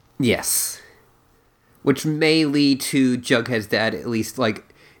 Yes. Which may lead to Jughead's dad at least,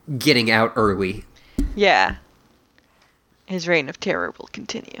 like, getting out early. Yeah. His reign of terror will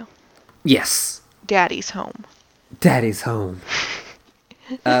continue. Yes. Daddy's home. Daddy's home.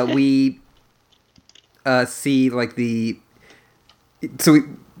 We see, like, the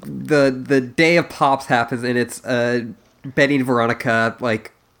day of Pops happens, and it's Betty and Veronica,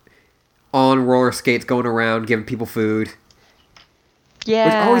 like, on roller skates going around giving people food. Yeah.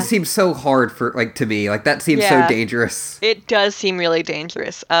 Which always seems so hard to me. Like, that seems so dangerous. It does seem really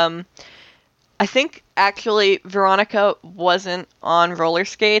dangerous. I think, actually, Veronica wasn't on roller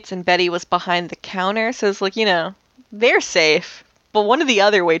skates, and Betty was behind the counter, so it's like, they're safe. But one of the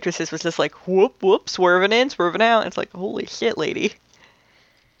other waitresses was just like, whoop, whoop, swerving in, swerving out. It's like, holy shit, lady.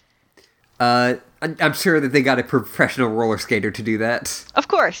 I'm sure that they got a professional roller skater to do that. Of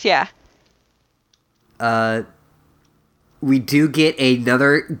course, yeah. We do get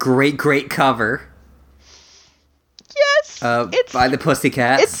another great cover. Yes! By the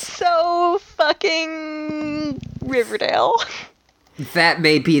Pussycats. It's so fucking Riverdale. That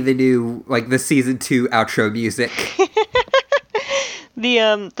may be the new, like, the season 2 outro music.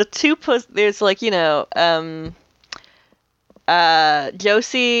 The two there's like,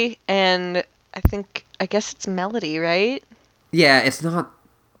 Josie and I guess it's Melody, right? Yeah, it's not.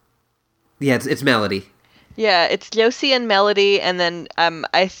 Yeah, it's Melody. Yeah, it's Josie and Melody, and then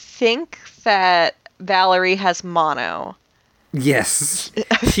I think that Valerie has mono. Yes.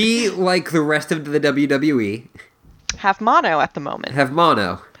 She, like the rest of the WWE, have mono at the moment. Have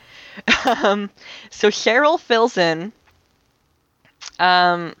mono. So Cheryl fills in,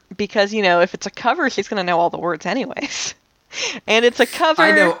 because, if it's a cover, she's going to know all the words anyways. And it's a cover.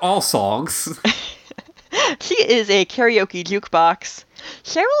 I know all songs. She is a karaoke jukebox.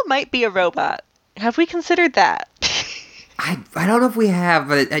 Cheryl might be a robot. Have we considered that? I don't know if we have,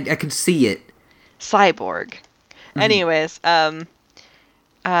 but I can see it. cyborg. Anyways,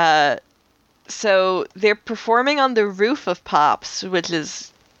 so they're performing on the roof of Pops, which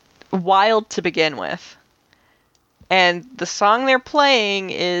is wild to begin with. And the song they're playing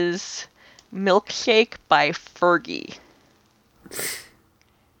is Milkshake by Fergie.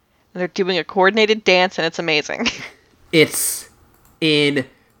 They're doing a coordinated dance, and it's amazing. It's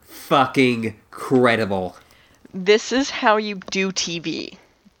fucking incredible. This is how you do TV,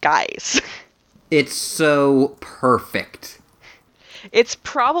 guys. It's so perfect. It's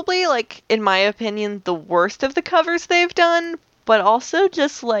probably, like, in my opinion, the worst of the covers they've done, but also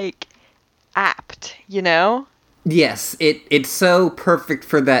just, like, apt, you know? Yes, it's so perfect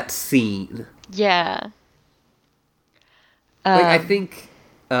for that scene. Yeah. Like, I think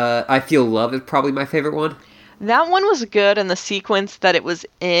I Feel Love is probably my favorite one. That one was good, and the sequence that it was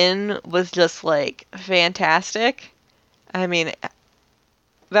in was just, like, fantastic. I mean,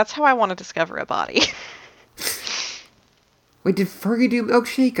 that's how I want to discover a body. Wait, did Fergie do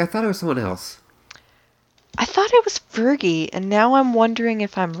Milkshake? I thought it was someone else. I thought it was Fergie, and now I'm wondering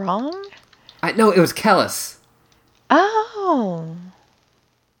if I'm wrong? No, it was Kellis. Oh.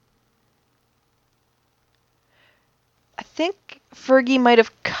 I think Fergie might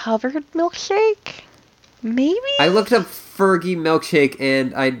have covered Milkshake? Maybe? I looked up Fergie Milkshake,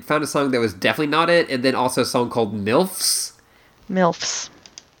 and I found a song that was definitely not it, and then also a song called MILFs. MILFs.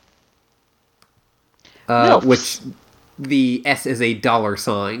 Which the S is a dollar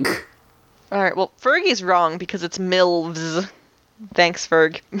sign. Alright, well, Fergie's wrong because it's MILVs. Thanks,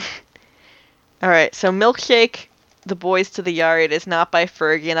 Ferg. Alright, so Milkshake, The Boys to the Yard is not by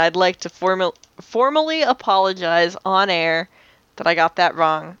Fergie, and I'd like to formally apologize on air that I got that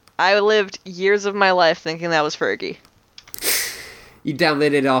wrong. I lived years of my life thinking that was Fergie. You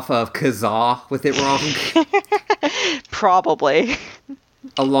downloaded it off of Kazaa with it wrong? Probably.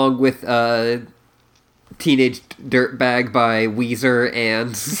 Along with Teenage Dirtbag by Weezer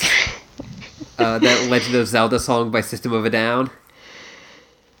and that Legend of Zelda song by System of a Down.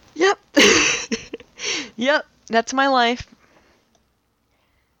 Yep. Yep, that's my life.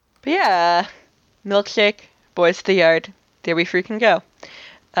 But yeah, Milkshake, Boys to the Yard, there we freaking go.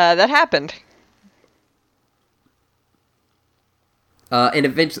 That happened. And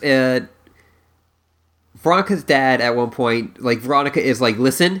eventually, Veronica's dad at one point, like, Veronica is like,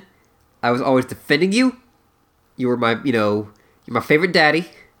 listen, I was always defending you. You were my, you're my favorite daddy.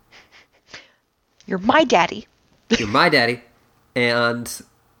 You're my daddy. You're my daddy.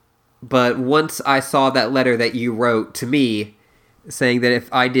 But once I saw that letter that you wrote to me, saying that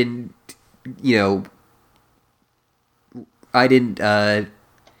if I didn't, do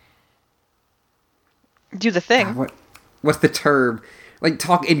the thing. What's the term? Like,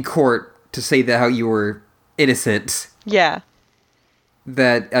 talk in court to say that how you were innocent. Yeah.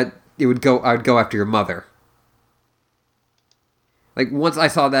 That I would go after your mother. Like, once I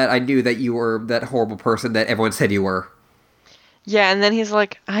saw that, I knew that you were that horrible person that everyone said you were. Yeah, and then he's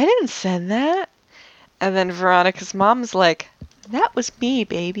like, I didn't send that. And then Veronica's mom's like, that was me,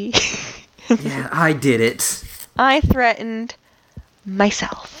 baby. Yeah, I did it. I threatened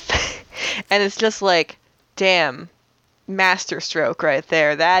myself. And it's just like, damn, masterstroke right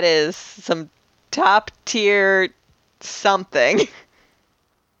there. That is some top tier something.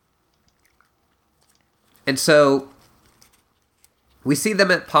 And so we see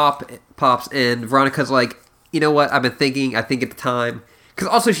them at Pops, and Veronica's like, you know what? I've been thinking. I think at the time, because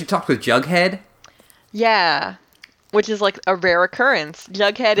also she talked with Jughead. Yeah, which is like a rare occurrence.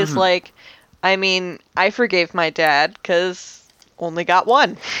 Jughead is like, I mean, I forgave my dad because only got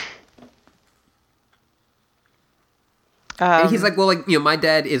one. And he's like, well, like, my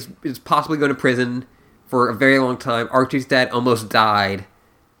dad is possibly going to prison for a very long time. Archie's dad almost died.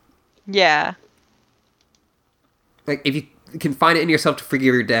 Yeah. Like, if you can find it in yourself to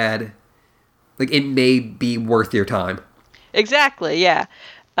forgive your dad, like, it may be worth your time. Exactly, yeah.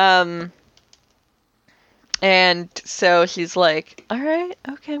 And so she's like, all right,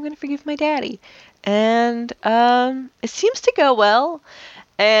 okay, I'm going to forgive my daddy. And it seems to go well.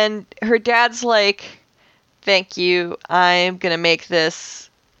 And her dad's like, thank you, I'm going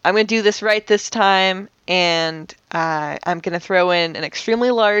to do this right this time. And I'm going to throw in an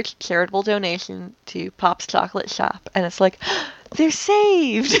extremely large charitable donation to Pop's Chocolate Shop. And it's like, they're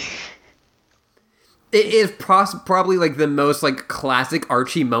saved! It is probably, like, the most, like, classic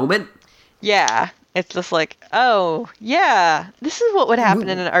Archie moment. Yeah. It's just like, oh, yeah, this is what would happen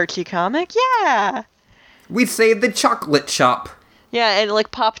in an Archie comic. Yeah! We saved the chocolate shop. Yeah, and,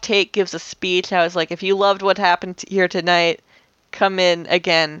 like, Pop Tate gives a speech. I was like, if you loved what happened here tonight, come in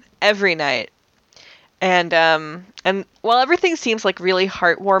again every night. And while everything seems like really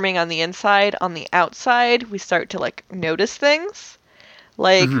heartwarming on the inside, on the outside, we start to like notice things.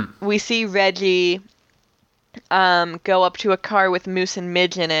 Like we see Reggie go up to a car with Moose and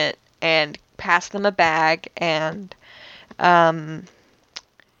Midge in it and pass them a bag, and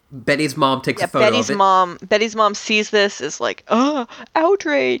Betty's mom takes a photo of it. Betty's mom sees this, is like, oh,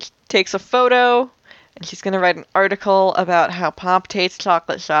 outrage, takes a photo, and she's going to write an article about how Pop Tate's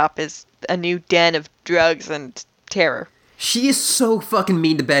chocolate shop is a new den of drugs and terror. She is so fucking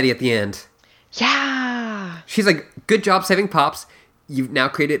mean to Betty at the end. Yeah. She's like, good job saving Pops. You've now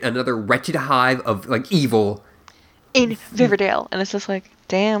created another wretched hive of, like, evil. In Riverdale. And it's just like,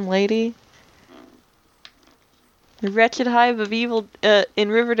 damn, lady. The wretched hive of evil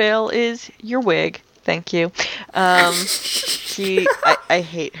in Riverdale is your wig. Thank you. I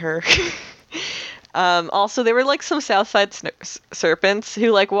hate her. Also, there were like some Southside Serpents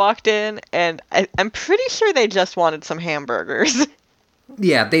who like walked in, and I'm pretty sure they just wanted some hamburgers.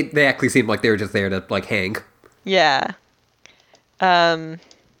 Yeah, they actually seemed like they were just there to like hang. Yeah. Cheryl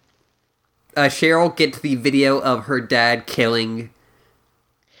gets the video of her dad killing.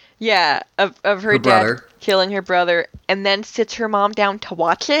 Yeah, of her dad brother. Killing her brother, and then sits her mom down to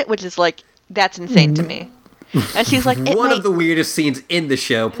watch it, which is like, that's insane to me. And she's like, one of the weirdest scenes in the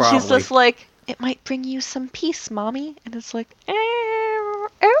show, probably. She's just like, it might bring you some peace, mommy. And it's like,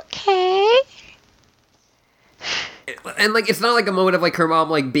 okay. And like, it's not like a moment of like her mom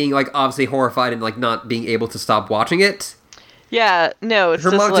like being like obviously horrified and like not being able to stop watching it. Yeah, no, it's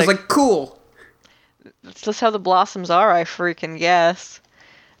her mom's just like, cool. It's just how the Blossoms are, I freaking guess.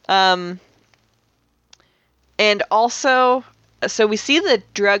 And also, so we see the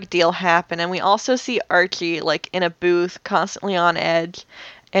drug deal happen, and we also see Archie, like, in a booth, constantly on edge.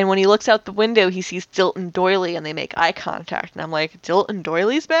 And when he looks out the window, he sees Dilt and Doily, and they make eye contact. And I'm like, Dilt and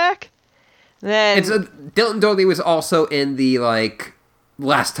Doily's back? Then... Dilt and Doily was also in the, like,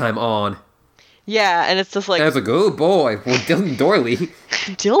 last time on. Yeah, and it's just like... I was like, oh boy, well, Dilt and Doily.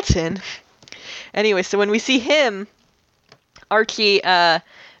 Dilton? Anyway, so when we see him, Archie,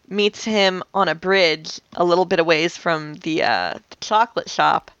 meets him on a bridge a little bit a ways from the chocolate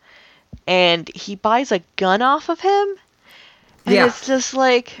shop, and he buys a gun off of him, and it's just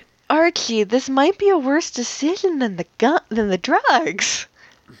like, Archie, this might be a worse decision than the drugs.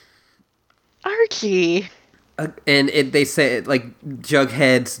 Archie. And they say, like,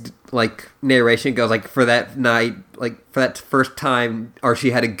 Jughead's, like, narration goes, like, for that night, like, for that first time,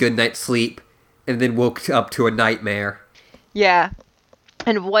 Archie had a good night's sleep, and then woke up to a nightmare. Yeah.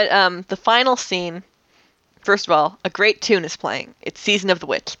 And what, the final scene, first of all, a great tune is playing. It's Season of the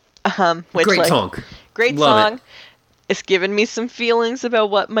Witch. Which, great song. Great Love song. It. It's given me some feelings about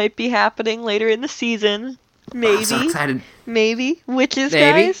what might be happening later in the season. Maybe. I'm so excited. Maybe. Witches,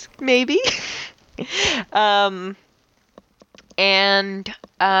 Maybe. guys. Maybe.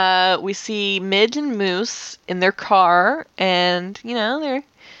 We see Midge and Moose in their car, and, you know, they're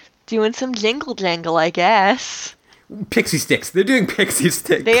doing some jingle jangle, I guess. Pixie sticks. They're doing pixie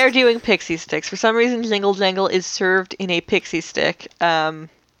sticks. They are doing pixie sticks. For some reason, Jingle Jangle is served in a pixie stick. I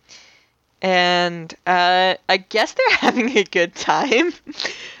guess they're having a good time.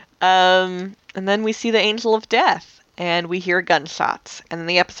 And then we see the Angel of Death, and we hear gunshots, and then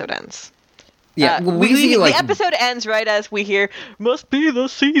the episode ends. Yeah, we see, like... The episode ends right as we hear, must be the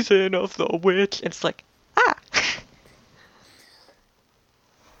season of the witch. It's like, ah.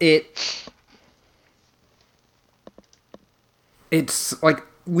 It's, like,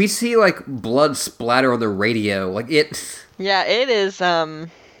 we see, like, blood splatter on the radio. Like, it... Yeah, it is,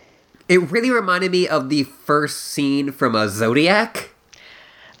 It really reminded me of the first scene from Zodiac.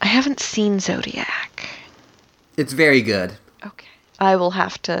 I haven't seen Zodiac. It's very good. Okay. I will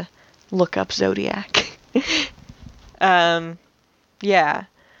have to look up Zodiac. Yeah.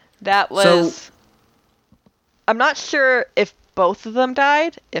 That was... So, I'm not sure if both of them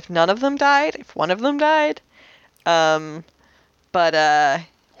died, if none of them died, if one of them died. But,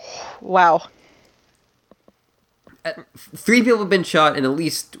 wow. 3 people have been shot, and at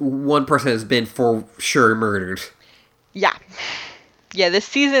least one person has been for sure murdered. Yeah. Yeah, this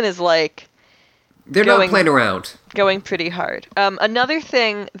season is like... They're not playing around. Going pretty hard. Another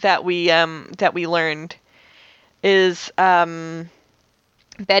thing that we learned is,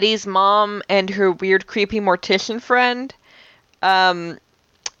 Betty's mom and her weird, creepy mortician friend,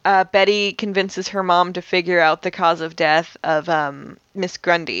 Betty convinces her mom to figure out the cause of death of Miss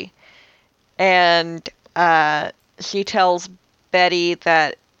Grundy. And she tells Betty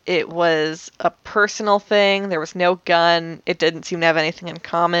that it was a personal thing. There was no gun. It didn't seem to have anything in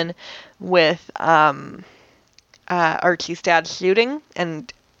common with Archie's dad's shooting.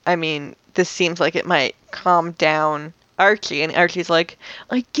 And, I mean, this seems like it might calm down Archie. And Archie's like,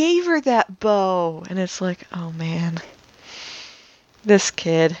 I gave her that bow. And it's like, oh man. This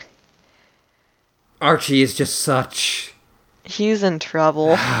kid. Archie is just such... He's in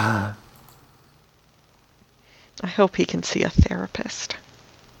trouble. I hope he can see a therapist.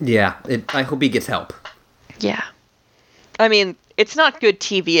 Yeah, I hope he gets help. Yeah. I mean, it's not good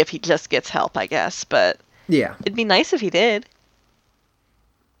TV if he just gets help, I guess, but Yeah. it'd be nice if he did.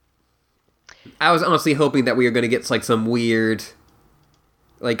 I was honestly hoping that we were going to get like some weird,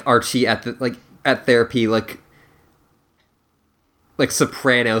 like Archie at therapy, like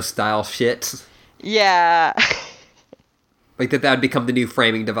Soprano style shit. Yeah. Like that would become the new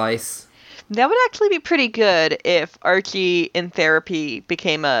framing device. That would actually be pretty good if Archie in therapy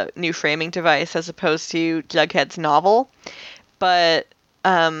became a new framing device as opposed to Jughead's novel. But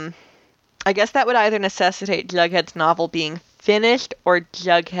I guess that would either necessitate Jughead's novel being finished or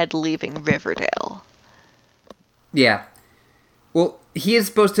Jughead leaving Riverdale. Yeah. Well, he is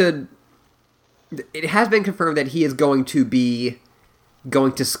supposed to... It has been confirmed that he is going to be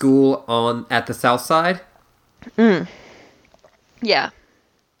going to school at the South Side. Yeah.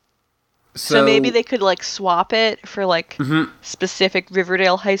 So maybe they could, like, swap it for, like, specific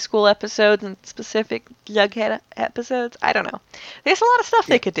Riverdale High School episodes and specific Jughead episodes. I don't know. There's a lot of stuff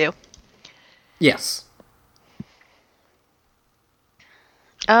they could do. Yes.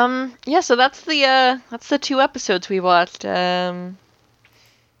 Yeah, so that's the 2 episodes we watched.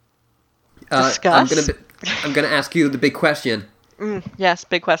 Discuss. I'm gonna ask you the big question. Yes,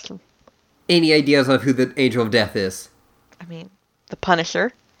 big question. Any ideas of who the Angel of Death is? I mean, the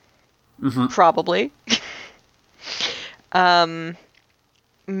Punisher. Probably.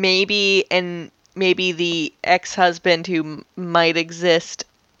 Maybe the ex-husband who might exist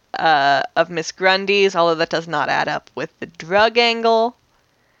of Miss Grundy's, although that does not add up with the drug angle.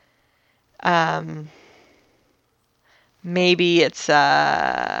 Maybe it's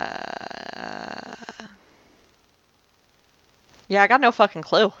yeah, I got no fucking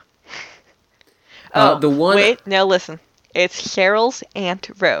clue. Wait, no, listen. It's Cheryl's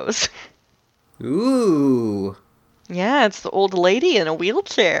Aunt Rose. Ooh. Yeah, it's the old lady in a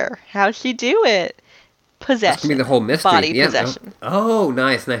wheelchair. How'd she do it? Possession. That's gonna be the whole mystery. Body possession. Oh,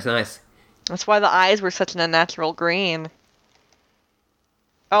 nice. That's why the eyes were such an unnatural green.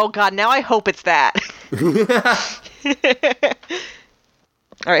 Oh god, now I hope it's that.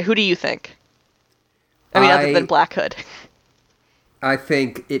 Alright, who do you think? I mean, other than Black Hood. I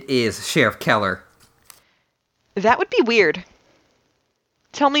think it is Sheriff Keller. That would be weird.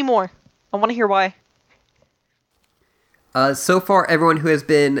 Tell me more. I want to hear why. So far, everyone who has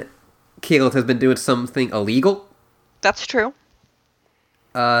been killed has been doing something illegal. That's true.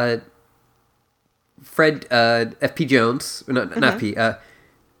 Fred, F.P. Jones, not F.P.,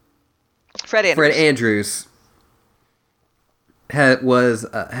 Fred Andrews. Fred Andrews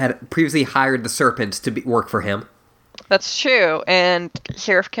had previously hired the Serpents to work for him. That's true, and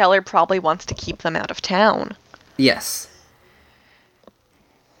Sheriff Keller probably wants to keep them out of town. Yes.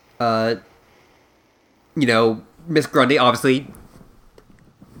 Miss Grundy obviously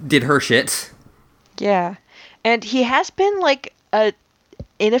did her shit. Yeah. And he has been, like, a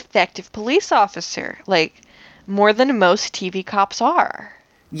ineffective police officer. Like, more than most TV cops are.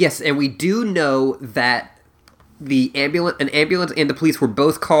 Yes, and we do know that an ambulance and the police were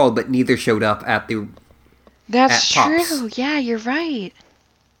both called, but neither showed up at the... That's true. Yeah, you're right.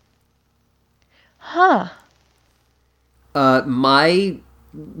 Huh.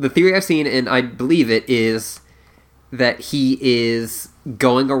 The theory I've seen, and I believe it, is that he is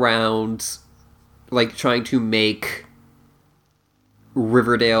going around, like, trying to make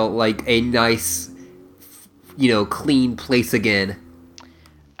Riverdale, like, a nice, clean place again.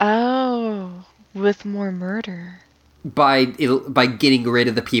 Oh, with more murder. By getting rid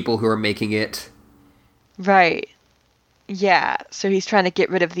of the people who are making it. Right. Yeah, so he's trying to get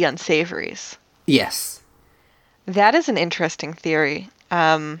rid of the unsavories. Yes. That is an interesting theory.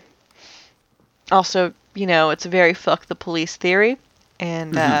 Also, it's a very fuck the police theory,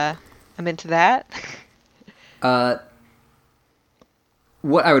 and I'm into that. What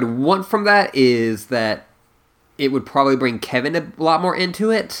I would want from that is that it would probably bring Kevin a lot more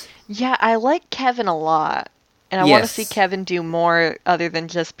into it. Yeah, I like Kevin a lot, and I want to see Kevin do more other than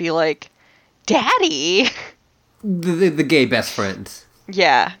just be like, Daddy! The gay best friend.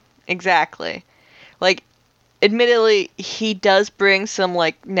 Yeah, exactly. Like, admittedly, he does bring some,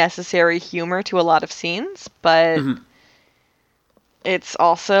 like, necessary humor to a lot of scenes, but it's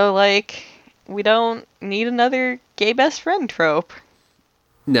also, like, we don't need another gay best friend trope.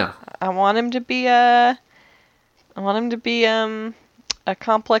 No. I want him to be, a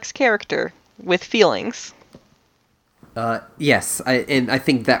complex character with feelings. Yes, and I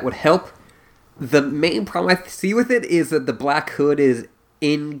think that would help. The main problem I see with it is that the Black Hood is,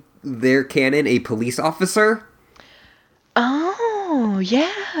 in their canon, a police officer. Oh,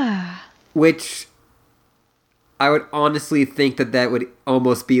 yeah. Which I would honestly think that would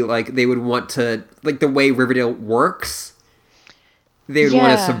almost be like they would want to, like the way Riverdale works, they would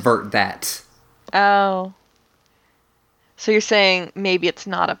want to subvert that. Oh. So you're saying maybe it's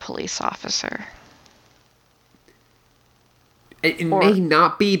not a police officer. It may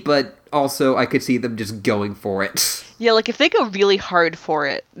not be, but also I could see them just going for it. Yeah, like if they go really hard for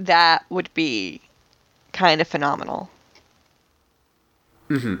it, that would be kind of phenomenal.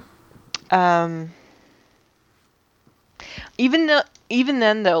 Mm-hmm. Even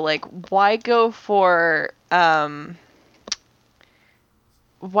then though, like why go for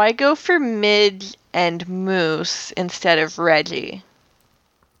Midge and Moose instead of Reggie?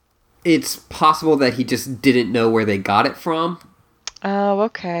 It's possible that he just didn't know where they got it from. Oh,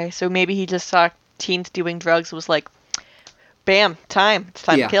 okay. So maybe he just saw teens doing drugs and was like, bam, time. It's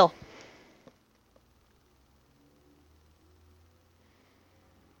time to kill.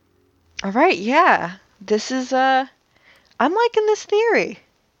 All right, yeah. This is, I'm liking this theory.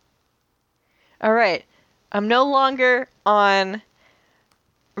 All right. I'm no longer on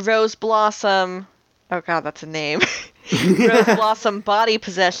Rose Blossom. Oh, God, that's a name. Rose Blossom body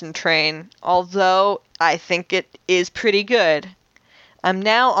possession train, although I think it is pretty good. I'm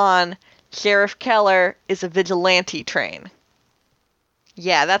now on Sheriff Keller is a vigilante train.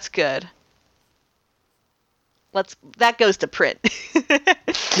 Yeah, that's good. That goes to print.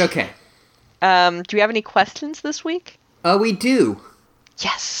 Okay. Do we have any questions this week? We do.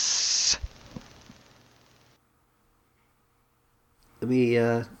 Yes. Let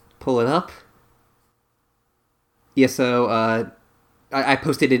me pull it up. Yeah, so I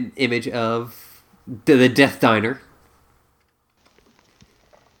posted an image of the Death Diner.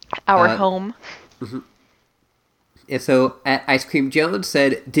 Our home. Mm-hmm. And so at Ice Cream Jones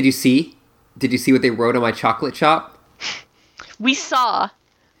said, Did you see what they wrote on my chocolate shop? We saw.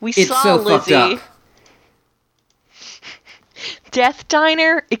 It's saw, so Lizzie. fucked up. Death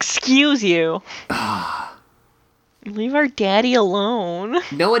Diner? Excuse you. Leave our daddy alone.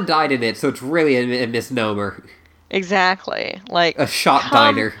 No one died in it, so it's really a misnomer. Exactly. Like a shot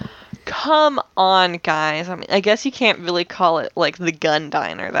diner. Come on, guys. I mean, I guess you can't really call it, like, the gun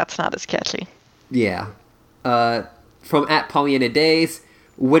diner. That's not as catchy. Yeah. From at Pollyanna Days,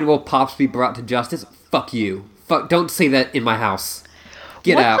 when will Pops be brought to justice? Fuck you. Fuck, don't say that in my house.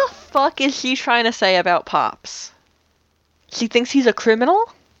 Get out. What the fuck is she trying to say about Pops? She thinks he's a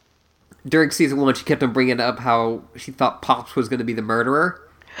criminal? During season 1, she kept on bringing up how she thought Pops was going to be the murderer.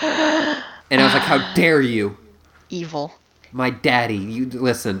 And I was like, how dare you? Evil. My daddy, you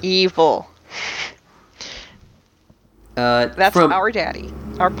listen. Evil. That's from our daddy,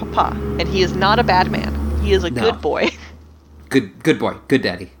 our papa, and he is not a bad man. He is a good boy. Good boy, good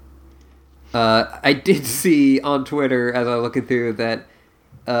daddy. I did see on Twitter as I was looking through that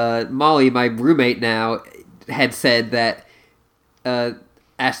Molly, my roommate now, had said that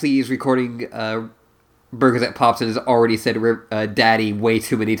Ashley is recording Burgers at Pops and has already said "daddy" way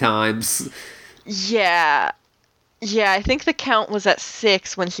too many times. Yeah. Yeah, I think the count was at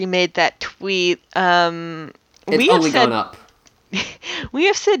 6 when she made that tweet. It's only gone up. We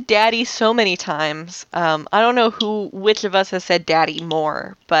have said daddy so many times. I don't know which of us has said daddy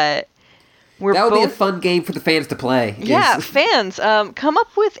more, but that would be a fun game for the fans to play. Yeah, fans, come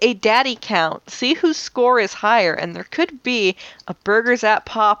up with a daddy count. See whose score is higher, and there could be a Burgers at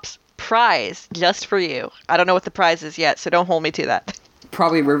Pops prize just for you. I don't know what the prize is yet, so don't hold me to that.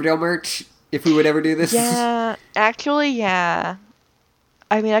 Probably Riverdale merch, if we would ever do this. Yeah, actually, yeah.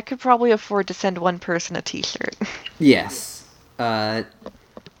 I mean, I could probably afford to send one person a t-shirt. Yes.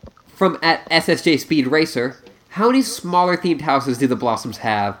 From at SSJ Speed Racer, how many smaller themed houses do the Blossoms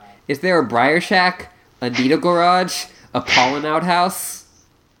have? Is there a Briar Shack, a Needle Garage, a Pollen Outhouse?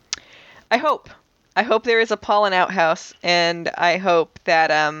 I hope there is a Pollen Outhouse, and I hope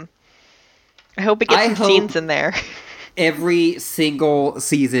that I hope it gets some scenes in there. Every single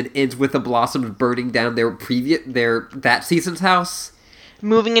season ends with the Blossoms burning down that season's house.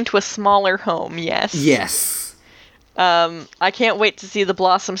 Moving into a smaller home, yes. Yes. I can't wait to see the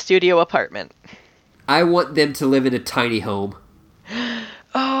Blossom Studio apartment. I want them to live in a tiny home.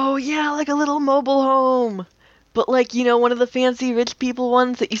 Oh, yeah, like a little mobile home. But, like, you know, one of the fancy rich people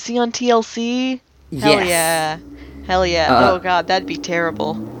ones that you see on TLC? Yes. Hell yeah. Hell yeah. Oh, God, that'd be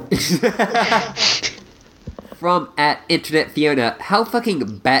terrible. From at Internet Fiona, how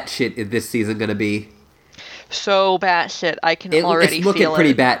fucking batshit is this season gonna be? So batshit, I can already it's looking feel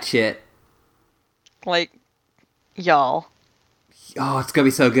pretty it. batshit. Like, y'all. Oh, it's gonna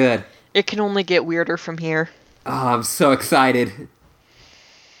be so good. It can only get weirder from here. Oh, I'm so excited.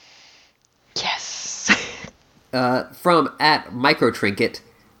 Yes. From at Microtrinket,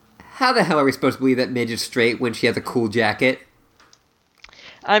 how the hell are we supposed to believe that Midge is straight when she has a cool jacket?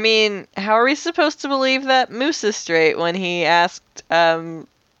 I mean, how are we supposed to believe that Moose is straight when he asked,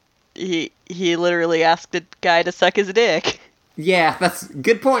 he literally asked a guy to suck his dick? Yeah, that's a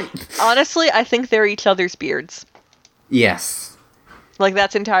good point. Honestly, I think they're each other's beards. Yes. Like,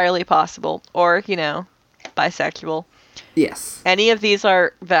 that's entirely possible. Or, bisexual. Yes. Any of these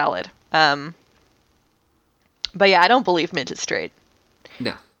are valid. But yeah, I don't believe Midge is straight.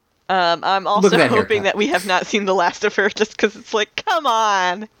 No. I'm also that hoping haircut. that we have not seen the last of her, just because it's like, come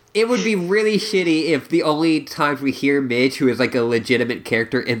on! It would be really shitty if the only times we hear Midge, who is like a legitimate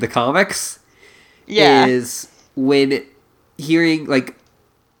character in the comics, is when hearing like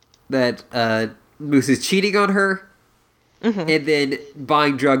that Moose is cheating on her, and then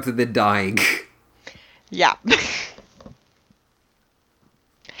buying drugs and then dying. Yeah.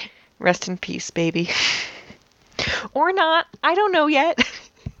 Rest in peace, baby. Or not. I don't know yet.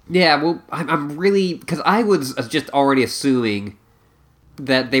 Yeah, well, I'm really... Because I was just already assuming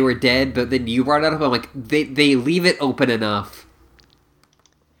that they were dead, but then you brought it up, I'm like, they leave it open enough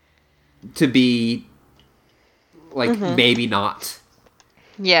to be, like, maybe not.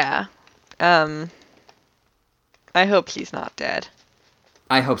 Yeah. I hope she's not dead.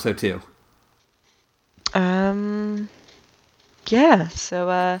 I hope so, too. Yeah,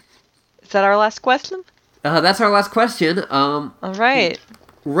 so, is that our last question? That's our last question. Alright.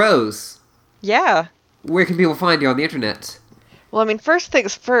 Rose, Yeah. where can people find you on the internet? Well, I mean, first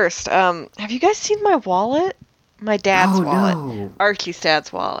things first, have you guys seen my wallet? My dad's wallet. No. Archie's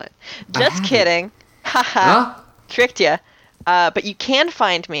dad's wallet. I Just haven't. kidding. Haha. Huh? Tricked ya. But you can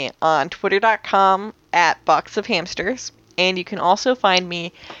find me on twitter.com at boxofhamsters, and you can also find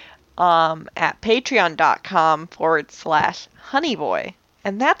me at patreon.com/honeyboy.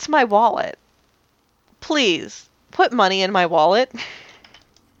 And that's my wallet. Please, put money in my wallet.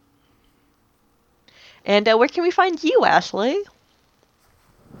 And where can we find you, Ashley?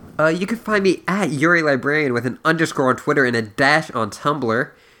 You can find me at Yuri Librarian with an underscore on Twitter and a dash on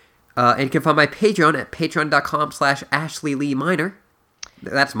Tumblr. And you can find my Patreon at patreon.com/AshleyLeeMinor.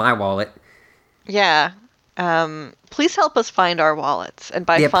 That's my wallet. Yeah. Please help us find our wallets. And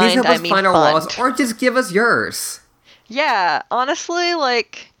by Please find, help I us mean find our fund. wallets, or just give us yours. Yeah, honestly,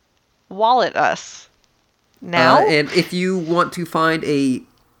 like, wallet us. Now? And if you want to find a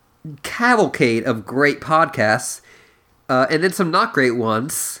cavalcade of great podcasts, and then some not great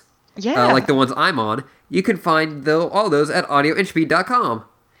ones, Yeah. like the ones I'm on, you can find all those at audioentropy.com.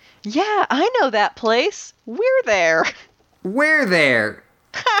 Yeah, I know that place. We're there. We're there.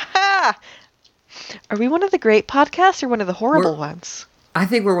 Ha! Are we one of the great podcasts or one of the horrible ones? I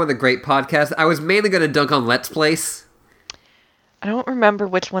think we're one of the great podcasts. I was mainly going to dunk on Let's Place. I don't remember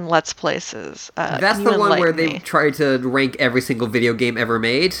which one Let's Place is. That's can the you one where enlighten they me? try to rank every single video game ever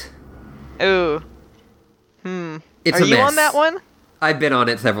made. Ooh. It's Are a you mess. on that one? I've been on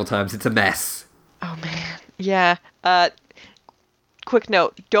it several times. It's a mess. Oh, man. Yeah. Quick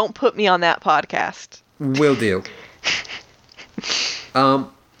note. Don't put me on that podcast. Will do.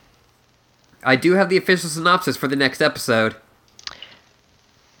 I do have the official synopsis for the next episode.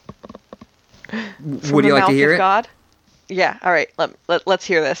 From Would the you like mouth to hear of it? God? Yeah, alright. Let's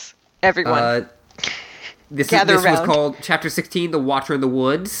hear this. Everyone. This Gather was around. called Chapter 16, The Watcher in the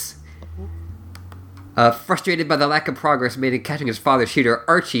Woods. Frustrated by the lack of progress made in catching his father's shooter,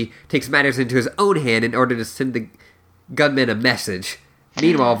 Archie takes matters into his own hand in order to send the gunman a message.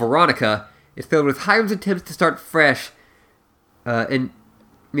 Meanwhile, Veronica is filled with Hiram's attempts to start fresh, and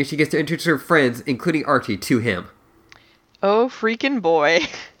she gets to introduce her friends, including Archie, to him. Oh, freaking boy.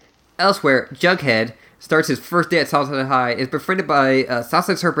 Elsewhere, Jughead starts his first day at Southside High, is befriended by a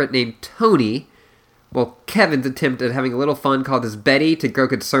Southside Serpent named Tony, while Kevin's attempt at having a little fun called his Betty to grow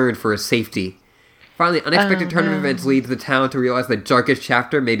concerned for his safety. Finally, an unexpected turn of events leads the town to realize the darkest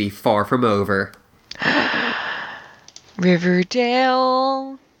chapter may be far from over.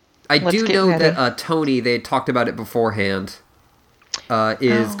 Riverdale. I Let's do get know ready. that Tony, they had talked about it beforehand,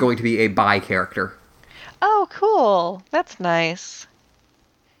 is going to be a bi character. Oh, cool. That's nice.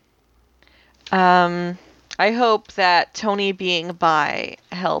 I hope that Tony being bi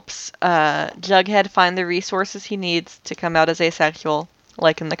helps Jughead find the resources he needs to come out as asexual,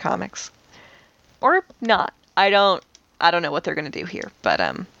 like in the comics. Or not. I don't know what they're gonna do here, but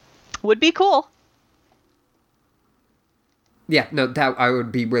would be cool. Yeah, no, that I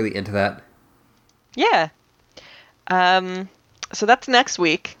would be really into that. Yeah. So that's next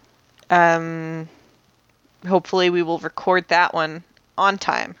week. Hopefully we will record that one on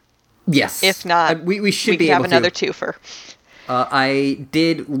time. Yes. If not, we should be have able another to. twofer. I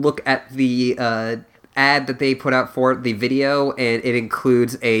did look at the ad that they put out for the video, and it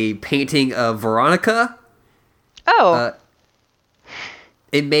includes a painting of Veronica. Oh.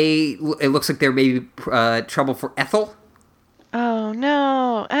 It looks like there may be trouble for Ethel. Oh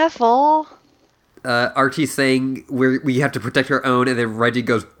no, Ethel. Archie's saying we have to protect our own, and then Reggie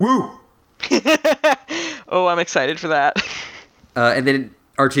goes, woo! Oh, I'm excited for that. And then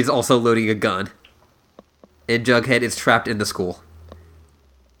Archie's also loading a gun. And Jughead is trapped in the school.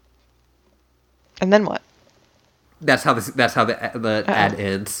 And then what? That's how the ad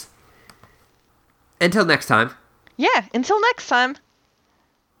ends. Until next time. Yeah, until next time.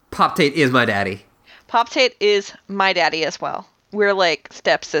 Pop-Tate is my daddy. Pop-Tate is my daddy as well. We're like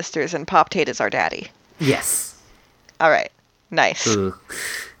stepsisters, and Pop-Tate is our daddy. Yes. All right. Nice.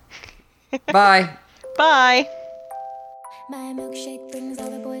 Bye. Bye. My milkshake brings all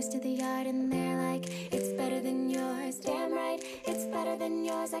the boys to the yard and they're like, it's better than yours. Damn right, it's better than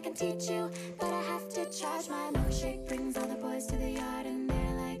yours. I can teach you, but I have to charge. My milkshake brings all the boys to the yard and